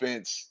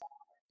offense,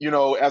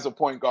 as a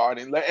point guard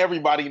and let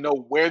everybody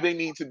know where they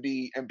need to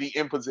be and be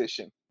in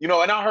position.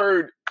 And I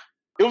heard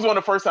it was one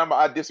of the first time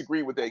I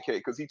disagreed with AK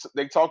because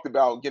they talked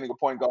about getting a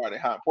point guard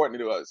and how important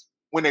it was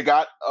when they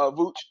got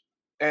Vooch.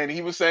 And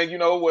he was saying,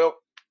 well,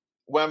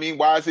 I mean,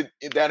 why is it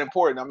that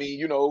important? I mean,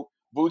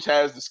 Vooch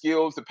has the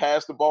skills to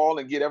pass the ball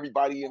and get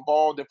everybody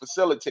involved and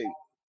facilitate.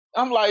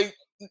 I'm like,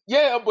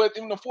 yeah, but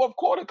in the fourth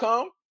quarter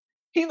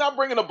he's not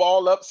bringing the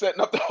ball up, setting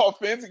up the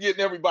offense and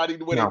getting everybody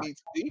to where they need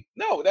to be.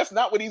 No, that's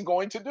not what he's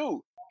going to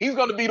do. He's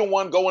going to be the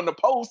one going to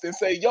post and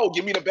say, yo,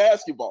 give me the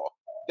basketball.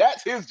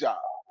 That's his job.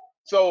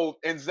 So,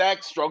 and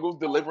Zach struggles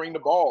delivering the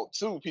ball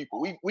to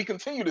people. We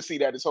continue to see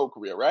that his whole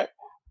career, right?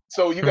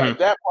 So you got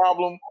that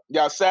problem. You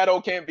got Sato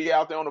can't be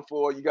out there on the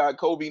floor. You got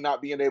Kobe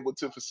not being able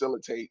to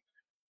facilitate.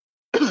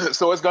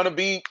 So it's going to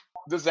be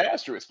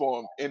disastrous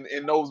for them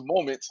in those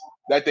moments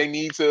that they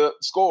need to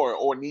score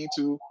or need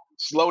to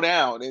slow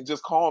down and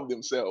just calm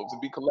themselves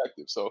and be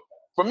collective. So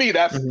for me,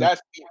 that's the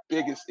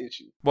biggest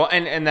issue. Well,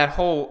 and that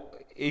whole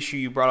issue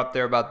you brought up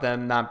there about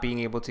them not being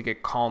able to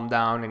get calmed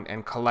down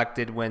and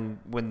collected when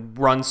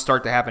runs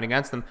start to happen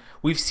against them.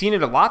 We've seen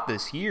it a lot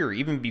this year,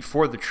 even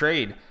before the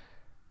trade,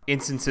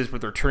 instances where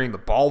they're turning the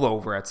ball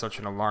over at such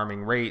an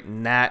alarming rate.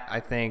 And that, I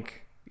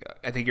think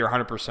you're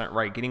 100%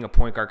 right. Getting a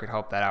point guard could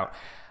help that out.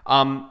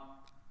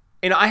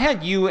 I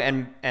had you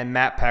and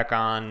Matt Peck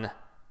on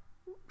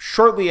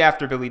shortly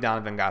after Billy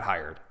Donovan got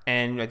hired.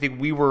 And I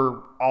think we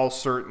were all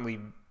certainly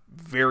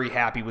very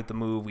happy with the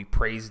move. We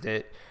praised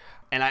it.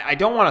 And I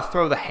don't want to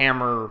throw the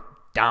hammer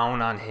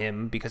down on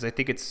him because I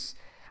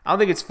don't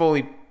think it's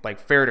fully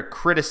fair to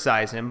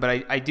criticize him,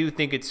 but I do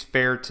think it's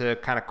fair to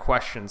kind of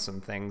question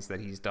some things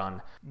that he's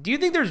done. Do you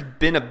think there's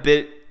been a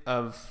bit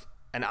of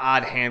an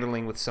odd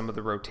handling with some of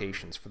the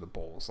rotations for the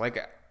Bulls?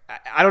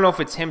 I don't know if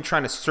it's him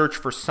trying to search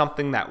for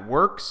something that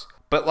works,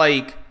 but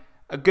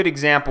a good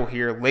example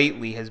here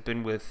lately has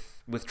been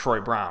with Troy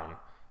Brown,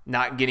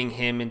 not getting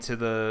him into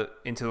the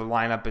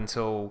lineup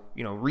until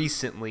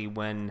recently,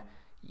 when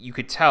you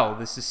could tell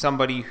this is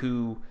somebody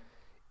who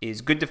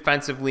is good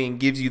defensively and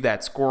gives you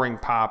that scoring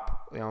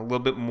pop, a little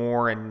bit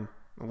more and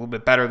a little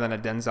bit better than a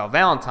Denzel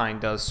Valentine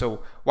does.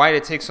 So why did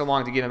it take so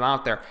long to get him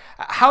out there?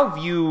 How have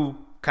you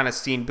kind of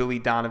seen Billy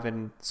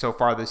Donovan so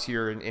far this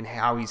year and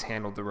how he's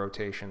handled the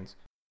rotations?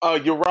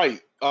 You're right.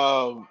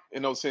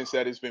 In no sense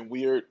that it's been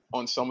weird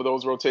on some of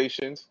those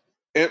rotations.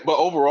 But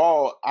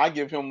overall, I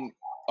give him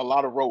a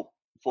lot of rope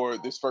for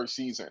this first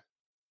season.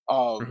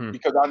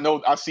 Because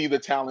I see the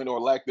talent or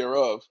lack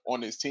thereof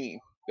on this team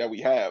that we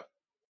have.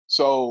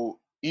 So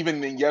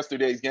even in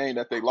yesterday's game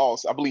that they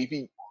lost, I believe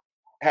he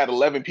had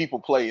 11 people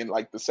play in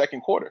the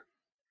second quarter.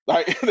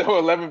 There were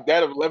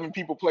 11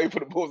 people play for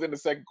the Bulls in the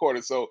second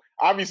quarter. So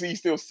obviously he's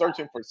still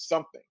searching for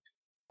something.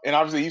 And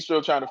obviously he's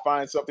still trying to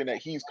find something that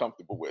he's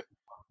comfortable with.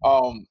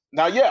 I've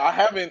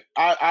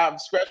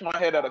scratched my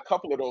head at a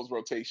couple of those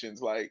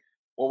rotations. Well,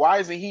 why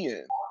isn't he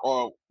in?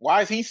 Or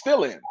why is he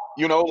still in?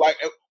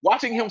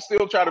 Watching him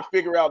still try to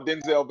figure out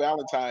Denzel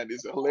Valentine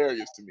is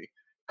hilarious to me.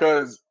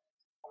 Because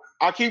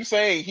I keep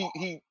saying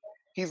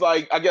he's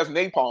I guess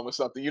napalm or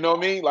something. You know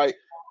what I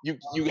mean?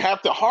 You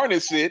have to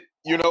harness it,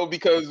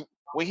 because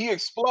when he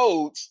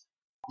explodes,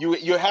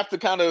 you have to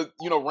kind of,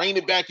 rein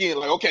it back in.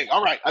 Okay,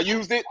 all right, I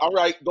used it. All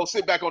right, go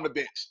sit back on the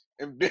bench.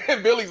 And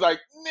Billy's like,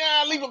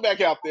 nah, leave him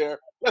back out there.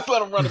 Let's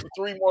let him run it for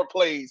 3 more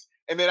plays.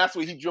 And then that's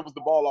when he dribbles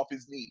the ball off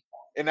his knee.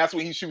 And that's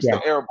when he shoots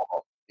the air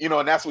ball.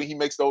 And that's when he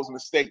makes those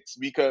mistakes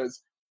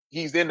because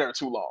he's in there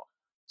too long.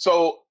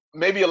 So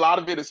maybe a lot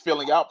of it is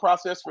filling out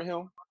process for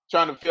him,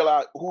 trying to fill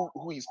out who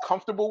he's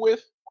comfortable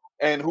with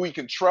and who he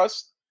can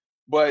trust.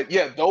 But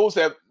yeah, those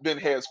have been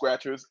head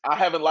scratchers. I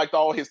haven't liked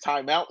all his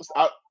timeouts.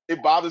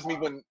 It bothers me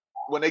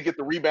when they get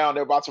the rebound,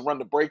 they're about to run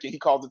the break, and he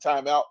calls the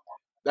timeout.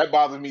 That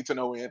bothers me to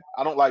no end.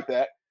 I don't like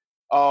that.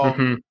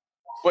 Hmm.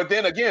 But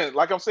then again,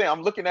 like I'm saying,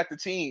 I'm looking at the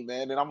team,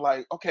 man, and I'm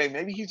like, okay,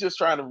 maybe he's just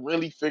trying to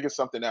really figure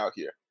something out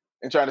here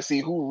and trying to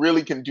see who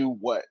really can do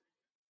what.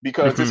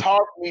 Because Hmm. it's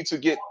hard for me to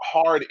get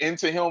hard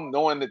into him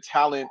knowing the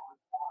talent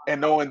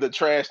and knowing the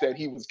trash that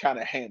he was kind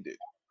of handed.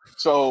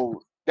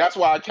 So that's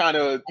why I kind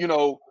of,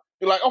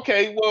 be like,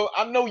 okay, well,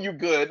 I know you're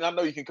good and I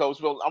know you can coach.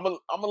 Well, I'm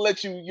gonna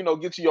let you,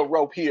 get you your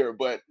rope here,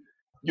 but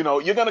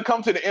you're gonna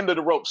come to the end of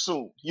the rope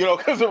soon,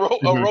 because a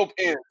Hmm. rope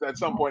ends at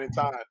some point in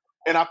time.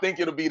 And I think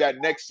it'll be that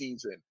next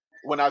season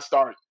when I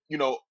start,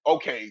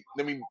 okay,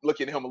 let me look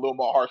at him a little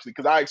more harshly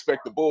because I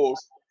expect the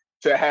Bulls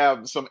to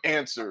have some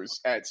answers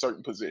at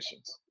certain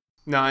positions.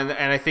 No, and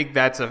I think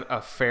that's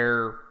a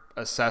fair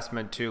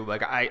assessment too.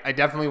 Like I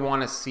definitely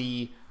want to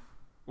see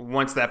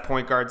once that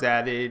point guard's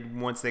added,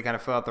 once they kind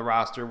of fill out the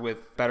roster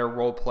with better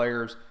role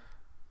players,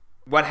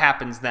 what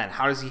happens then?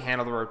 How does he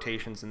handle the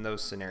rotations in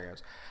those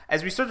scenarios?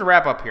 As we start to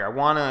wrap up here, I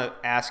want to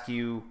ask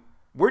you,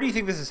 where do you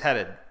think this is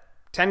headed?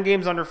 10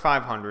 games under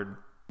 500.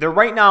 They're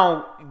right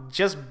now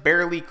just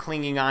barely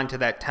clinging on to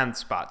that 10th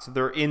spot. So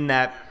they're in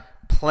that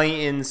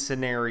play-in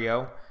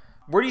scenario.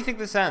 Where do you think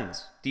this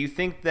ends? Do you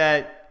think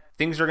that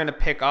things are going to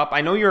pick up?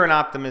 I know you're an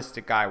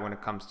optimistic guy when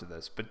it comes to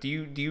this, but do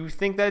you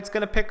think that it's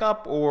going to pick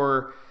up,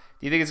 or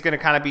do you think it's going to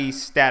kind of be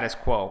status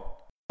quo?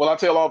 Well, I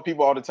tell all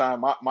people all the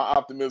time, my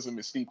optimism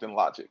is steeped in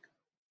logic.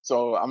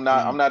 So I'm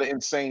not an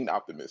insane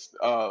optimist.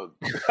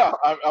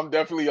 I'm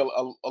definitely a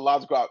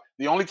logical.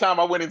 The only time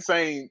I went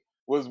insane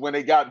was when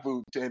they got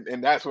Vooch,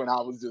 and that's when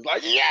I was just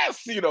like,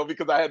 yes,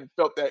 because I hadn't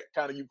felt that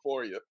kind of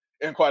euphoria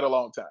in quite a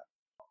long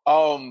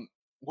time.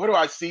 Where do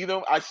I see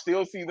them? I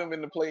still see them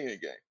in the play-in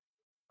game.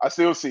 I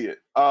still see it.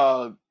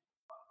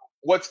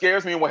 What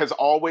scares me and what has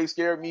always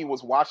scared me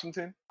was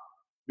Washington,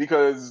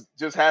 because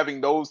just having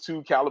those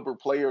two caliber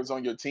players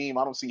on your team,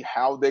 I don't see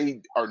how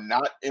they are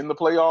not in the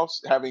playoffs,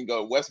 having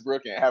a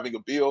Westbrook and having a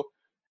Beal,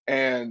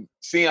 and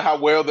seeing how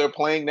well they're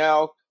playing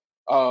now,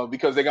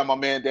 because they got my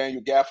man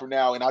Daniel Gafford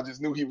now, and I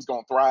just knew he was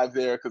going to thrive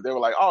there because they were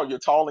like, oh, you're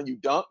tall and you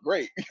dunk?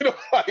 Great.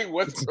 Like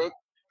Westbrook,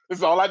 this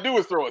is all I do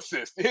is throw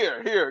assists.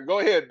 Here, go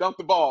ahead, dunk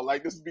the ball.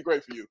 Like, this would be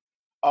great for you.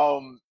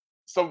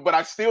 But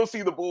I still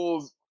see the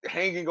Bulls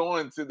hanging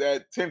on to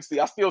that 10th seed.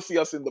 I still see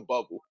us in the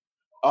bubble.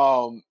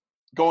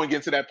 Going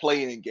into that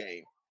play-in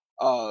game.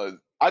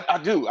 I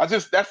do.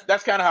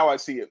 That's kind of how I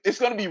see it. It's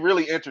going to be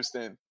really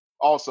interesting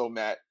also,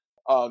 Matt,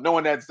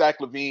 knowing that Zach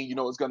LaVine,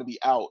 is going to be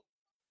out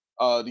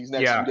these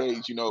next few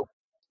days,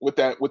 with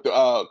the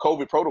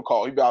COVID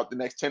protocol. He'll be out the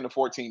next 10 to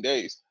 14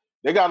 days.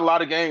 They got a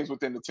lot of games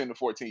within the 10 to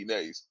 14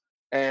 days.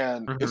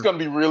 And it's going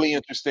to be really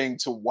interesting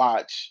to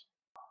watch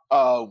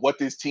what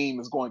this team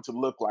is going to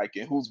look like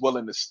and who's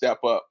willing to step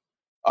up.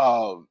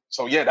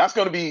 So yeah, that's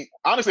going to be,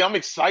 honestly, I'm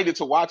excited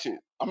to watch it.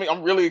 I mean,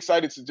 I'm really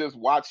excited to just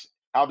watch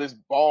how this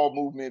ball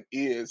movement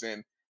is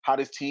and how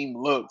this team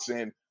looks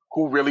and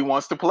who really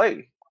wants to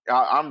play.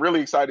 I'm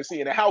really excited to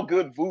see it and how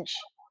good Vooch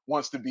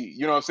wants to be,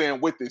 you know what I'm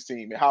saying, with this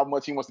team and how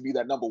much he wants to be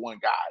that number one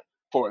guy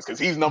for us, because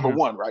he's number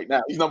one right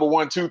now. He's number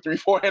 1, 2, 3,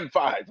 4, and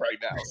 5 right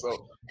now.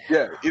 So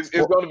yeah, it's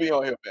going to be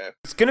on him, man.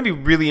 It's going to be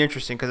really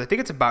interesting because I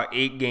think it's about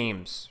 8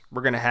 games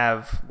we're going to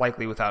have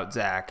likely without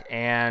Zach.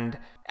 And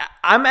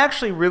I'm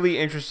actually really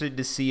interested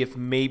to see if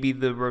maybe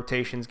the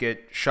rotations get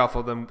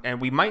shuffled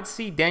and we might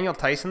see Daniel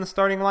Theis in the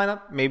starting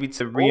lineup, maybe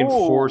to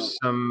reinforce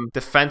some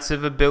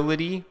defensive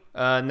ability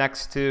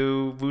next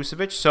to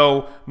Vucevic.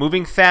 So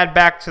moving Thad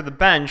back to the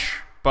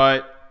bench,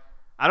 but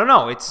I don't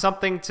know. It's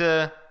something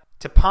to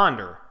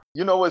ponder.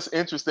 You know what's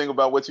interesting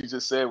about what you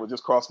just said, what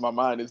just crossed my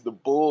mind, is the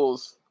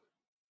Bulls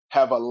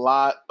have a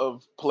lot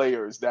of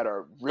players that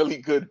are really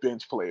good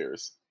bench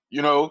players,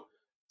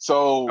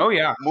 So oh,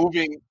 yeah.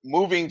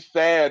 moving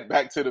Thad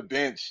back to the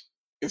bench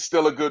is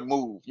still a good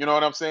move. You know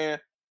what I'm saying?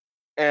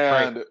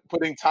 And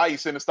putting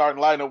Theis in the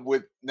starting lineup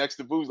with next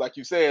to Vooch, like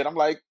you said, I'm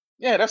like,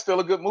 yeah, that's still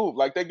a good move.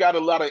 Like, they got a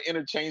lot of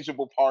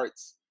interchangeable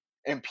parts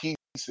and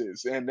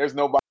pieces, and there's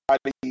nobody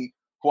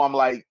who I'm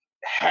like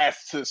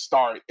has to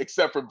start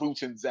except for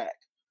Vooch and Zach.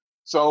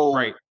 So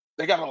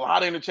they got a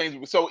lot of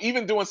interchangeable. So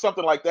even doing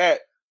something like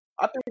that,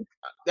 I think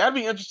that'd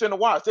be interesting to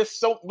watch.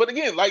 But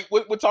again, like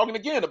we're talking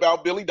again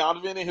about Billy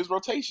Donovan and his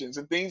rotations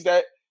and things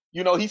that,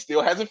 he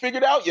still hasn't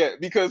figured out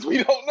yet because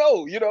we don't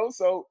know,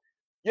 So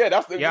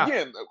yeah,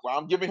 again,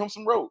 I'm giving him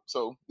some rope.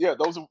 So yeah,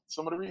 those are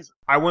some of the reasons.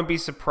 I wouldn't be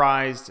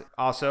surprised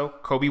also,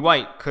 Coby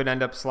White could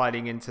end up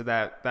sliding into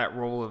that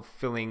role of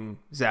filling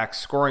Zach's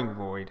scoring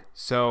void.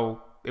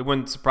 So it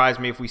wouldn't surprise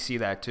me if we see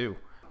that too.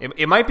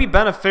 It might be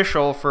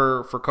beneficial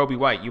for Coby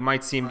White. You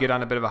might see him get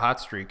on a bit of a hot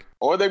streak.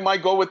 Or they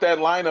might go with that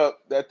lineup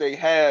that they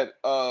had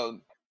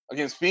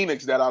against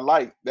Phoenix that I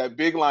like, that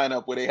big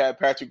lineup where they had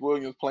Patrick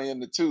Williams playing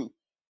the 2.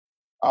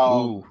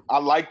 I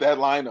like that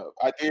lineup.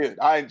 I did.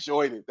 I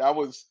enjoyed it. That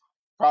was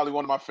probably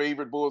one of my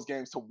favorite Bulls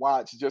games to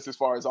watch, just as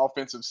far as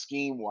offensive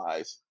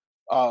scheme-wise.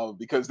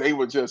 because they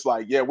were just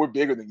like, yeah, we're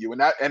bigger than you.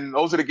 And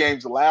those are the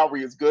games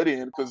Lowry is good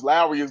in, because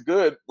Lowry is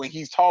good when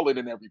he's taller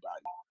than everybody.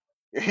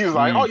 He was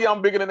like, oh, yeah,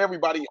 I'm bigger than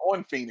everybody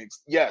on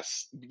Phoenix.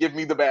 Yes, give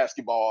me the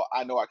basketball.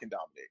 I know I can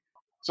dominate.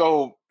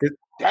 So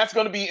that's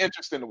going to be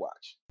interesting to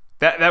watch.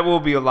 That will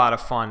be a lot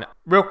of fun.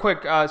 Real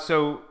quick,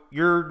 so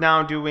you're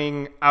now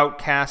doing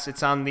Outcast.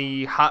 It's on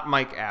the Hot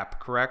Mic app,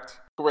 correct?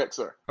 Correct,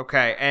 sir.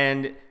 Okay,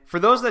 and for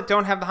those that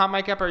don't have the Hot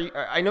Mic app,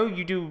 I know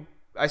you do.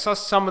 I saw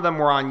some of them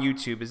were on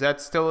YouTube. Is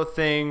that still a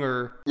thing,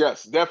 or?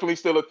 Yes, definitely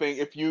still a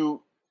thing.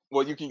 You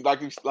can,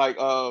 like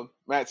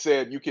Matt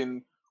said, you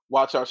can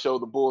watch our show,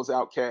 The Bulls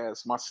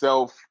Outcast.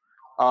 Myself,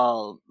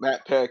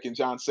 Matt Peck, and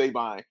John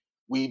Sabine.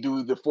 We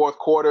do the fourth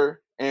quarter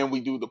and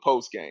we do the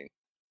post game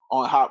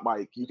on Hot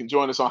Mic. You can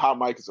join us on Hot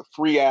Mic. It's a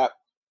free app.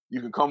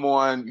 You can come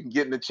on. You can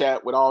get in the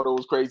chat with all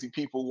those crazy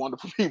people,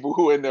 wonderful people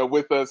who are in there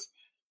with us,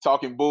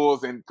 talking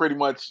Bulls and pretty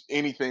much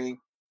anything.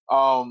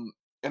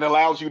 It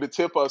allows you to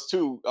tip us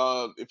too,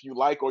 if you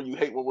like or you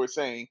hate what we're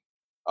saying.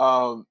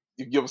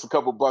 You give us a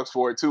couple bucks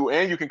for it too,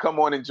 and you can come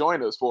on and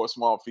join us for a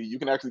small fee. You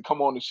can actually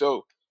come on the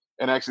show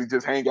and actually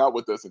just hang out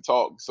with us and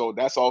talk. So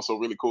that's also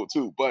really cool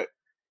too. But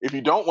if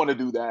you don't want to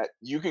do that,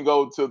 you can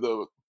go to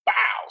the Bow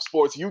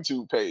Sports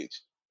YouTube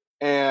page,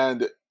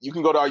 and you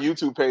can go to our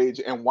YouTube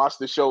page and watch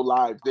the show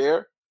live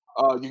there.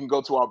 You can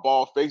go to our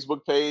Ball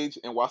Facebook page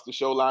and watch the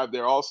show live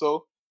there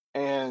also.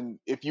 And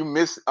if you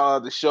miss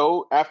the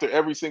show, after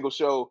every single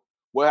show,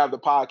 we'll have the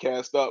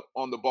podcast up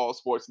on the Ball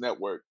Sports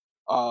Network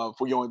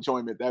for your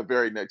enjoyment that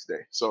very next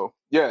day. So,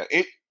 yeah,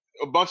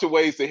 a bunch of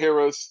ways to hear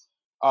us.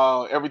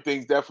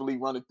 Everything's definitely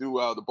running through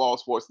the Ball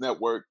Sports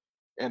Network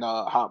and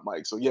Hot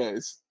Mic. So, yeah,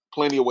 it's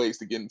plenty of ways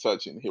to get in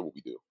touch and hear what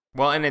we do.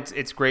 Well, and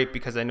it's great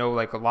because I know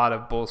like a lot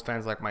of Bulls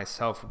fans like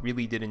myself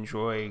really did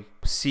enjoy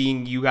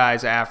seeing you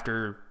guys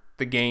after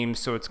the game,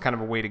 so it's kind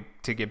of a way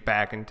to get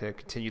back and to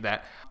continue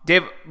that.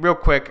 Dave, real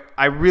quick,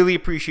 I really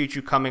appreciate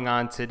you coming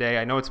on today.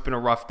 I know it's been a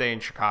rough day in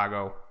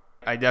Chicago.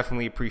 I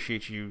definitely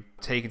appreciate you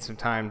taking some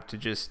time to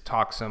just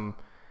talk some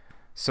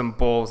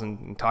Bulls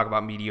and talk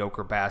about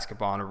mediocre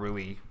basketball on a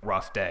really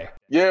rough day.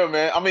 Yeah,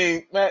 man. I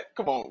mean, Matt,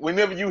 come on.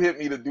 Whenever you hit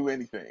me to do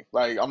anything,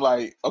 like I'm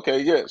like, okay,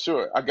 yeah,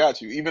 sure, I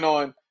got you. Even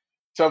on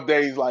tough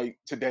days like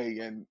today,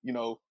 and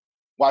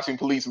watching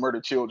police murder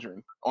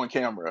children on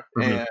camera,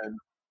 and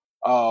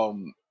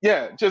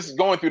yeah, just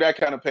going through that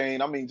kind of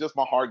pain. I mean, just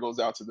my heart goes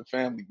out to the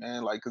family,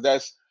 man. Like, because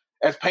that's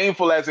as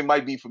painful as it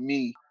might be for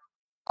me.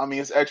 I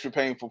mean, it's extra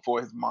painful for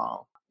his mom.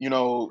 I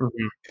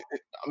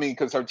mean,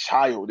 because her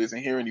child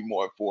isn't here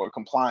anymore for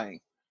complying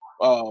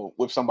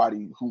with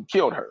somebody who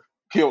killed her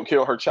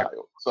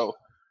child. So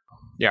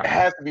yeah, it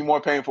has to be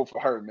more painful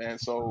for her, man.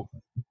 So,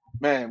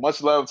 man,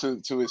 much love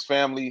to his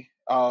family.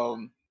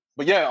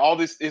 But yeah, all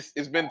this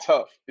it's been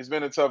tough. It's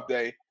been a tough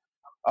day.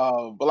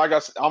 But like I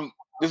said,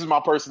 this is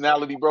my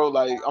personality, bro.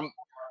 Like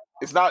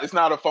it's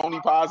not a phony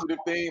positive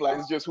thing. Like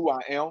it's just who I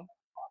am.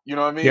 You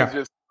know what I mean? Yeah. It's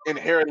just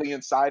inherently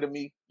inside of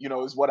me.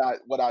 Is what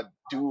I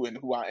do and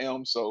who I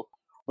am. So,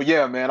 but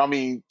yeah, man. I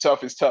mean,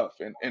 tough is tough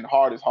and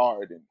hard is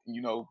hard, and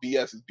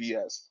BS is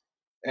BS.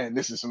 And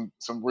this is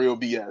some real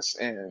BS.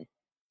 And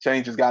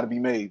changes got to be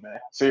made, man.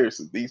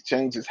 Seriously, these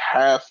changes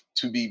have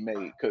to be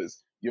made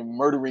because you're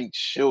murdering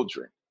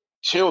children,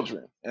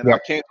 and I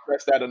can't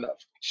stress that enough.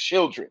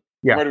 Children,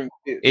 murdering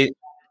kids.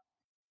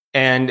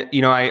 And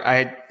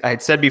I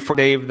had said before,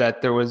 Dave,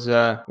 that there was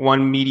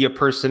one media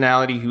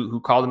personality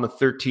who called him a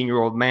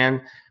 13-year-old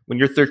man. When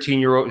you're 13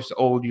 years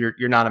old,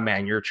 you're not a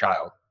man. You're a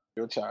child.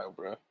 You're a child,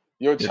 bro.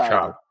 You're a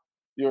child.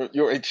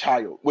 You're a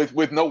child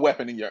with no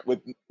weapon in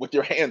with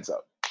your hands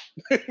up.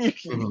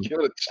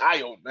 You're a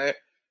child, man.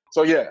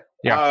 So yeah.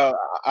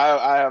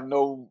 I have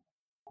no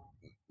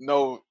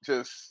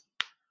just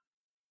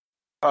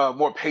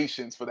more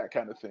patience for that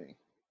kind of thing,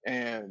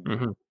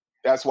 and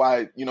that's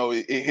why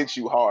it hits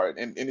you hard,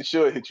 and it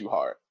should hit you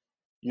hard.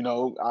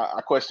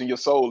 I question your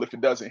soul if it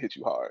doesn't hit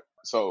you hard.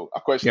 So I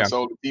question the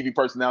soul, the TV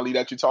personality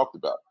that you talked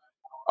about,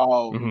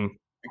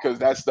 because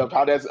that stuff.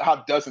 How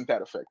doesn't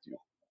that affect you?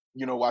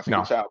 Watching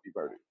a child be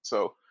murdered.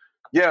 So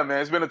yeah,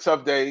 man, it's been a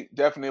tough day,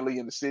 definitely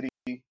in the city.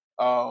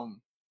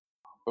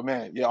 But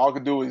man, yeah, all I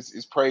can do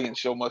is pray and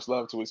show much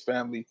love to his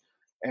family,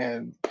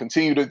 and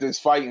continue to this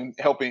fight and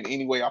help in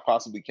any way I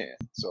possibly can.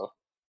 So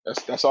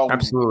that's all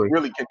we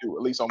really can do,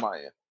 at least on my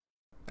end.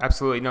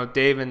 Absolutely. No,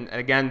 Dave, and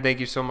again, thank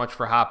you so much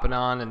for hopping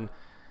on. And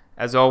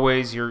as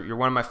always, you're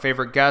one of my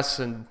favorite guests,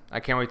 and I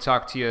can't wait to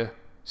talk to you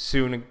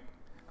soon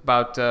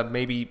about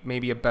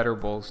maybe a better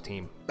Bulls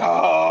team.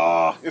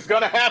 Oh, it's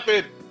gonna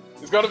happen.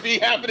 It's gonna be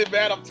happening,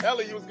 man. I'm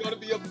telling you, it's gonna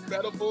be a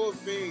better Bulls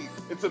team.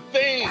 It's a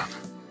thing.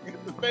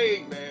 It's a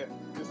thing, man.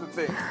 It's a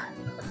thing.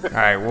 All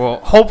right. Well,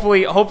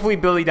 hopefully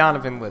Billy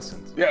Donovan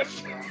listens.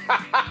 Yes.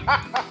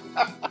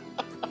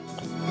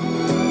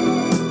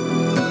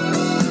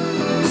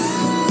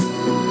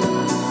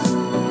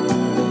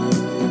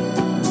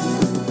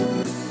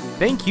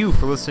 Thank you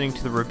for listening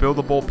to the Rebuild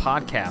a Bull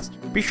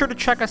podcast. Be sure to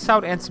check us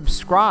out and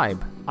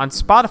subscribe on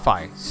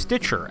Spotify,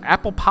 Stitcher,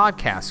 Apple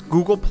Podcasts,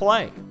 Google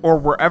Play, or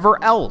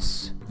wherever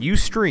else you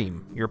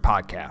stream your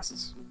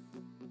podcasts.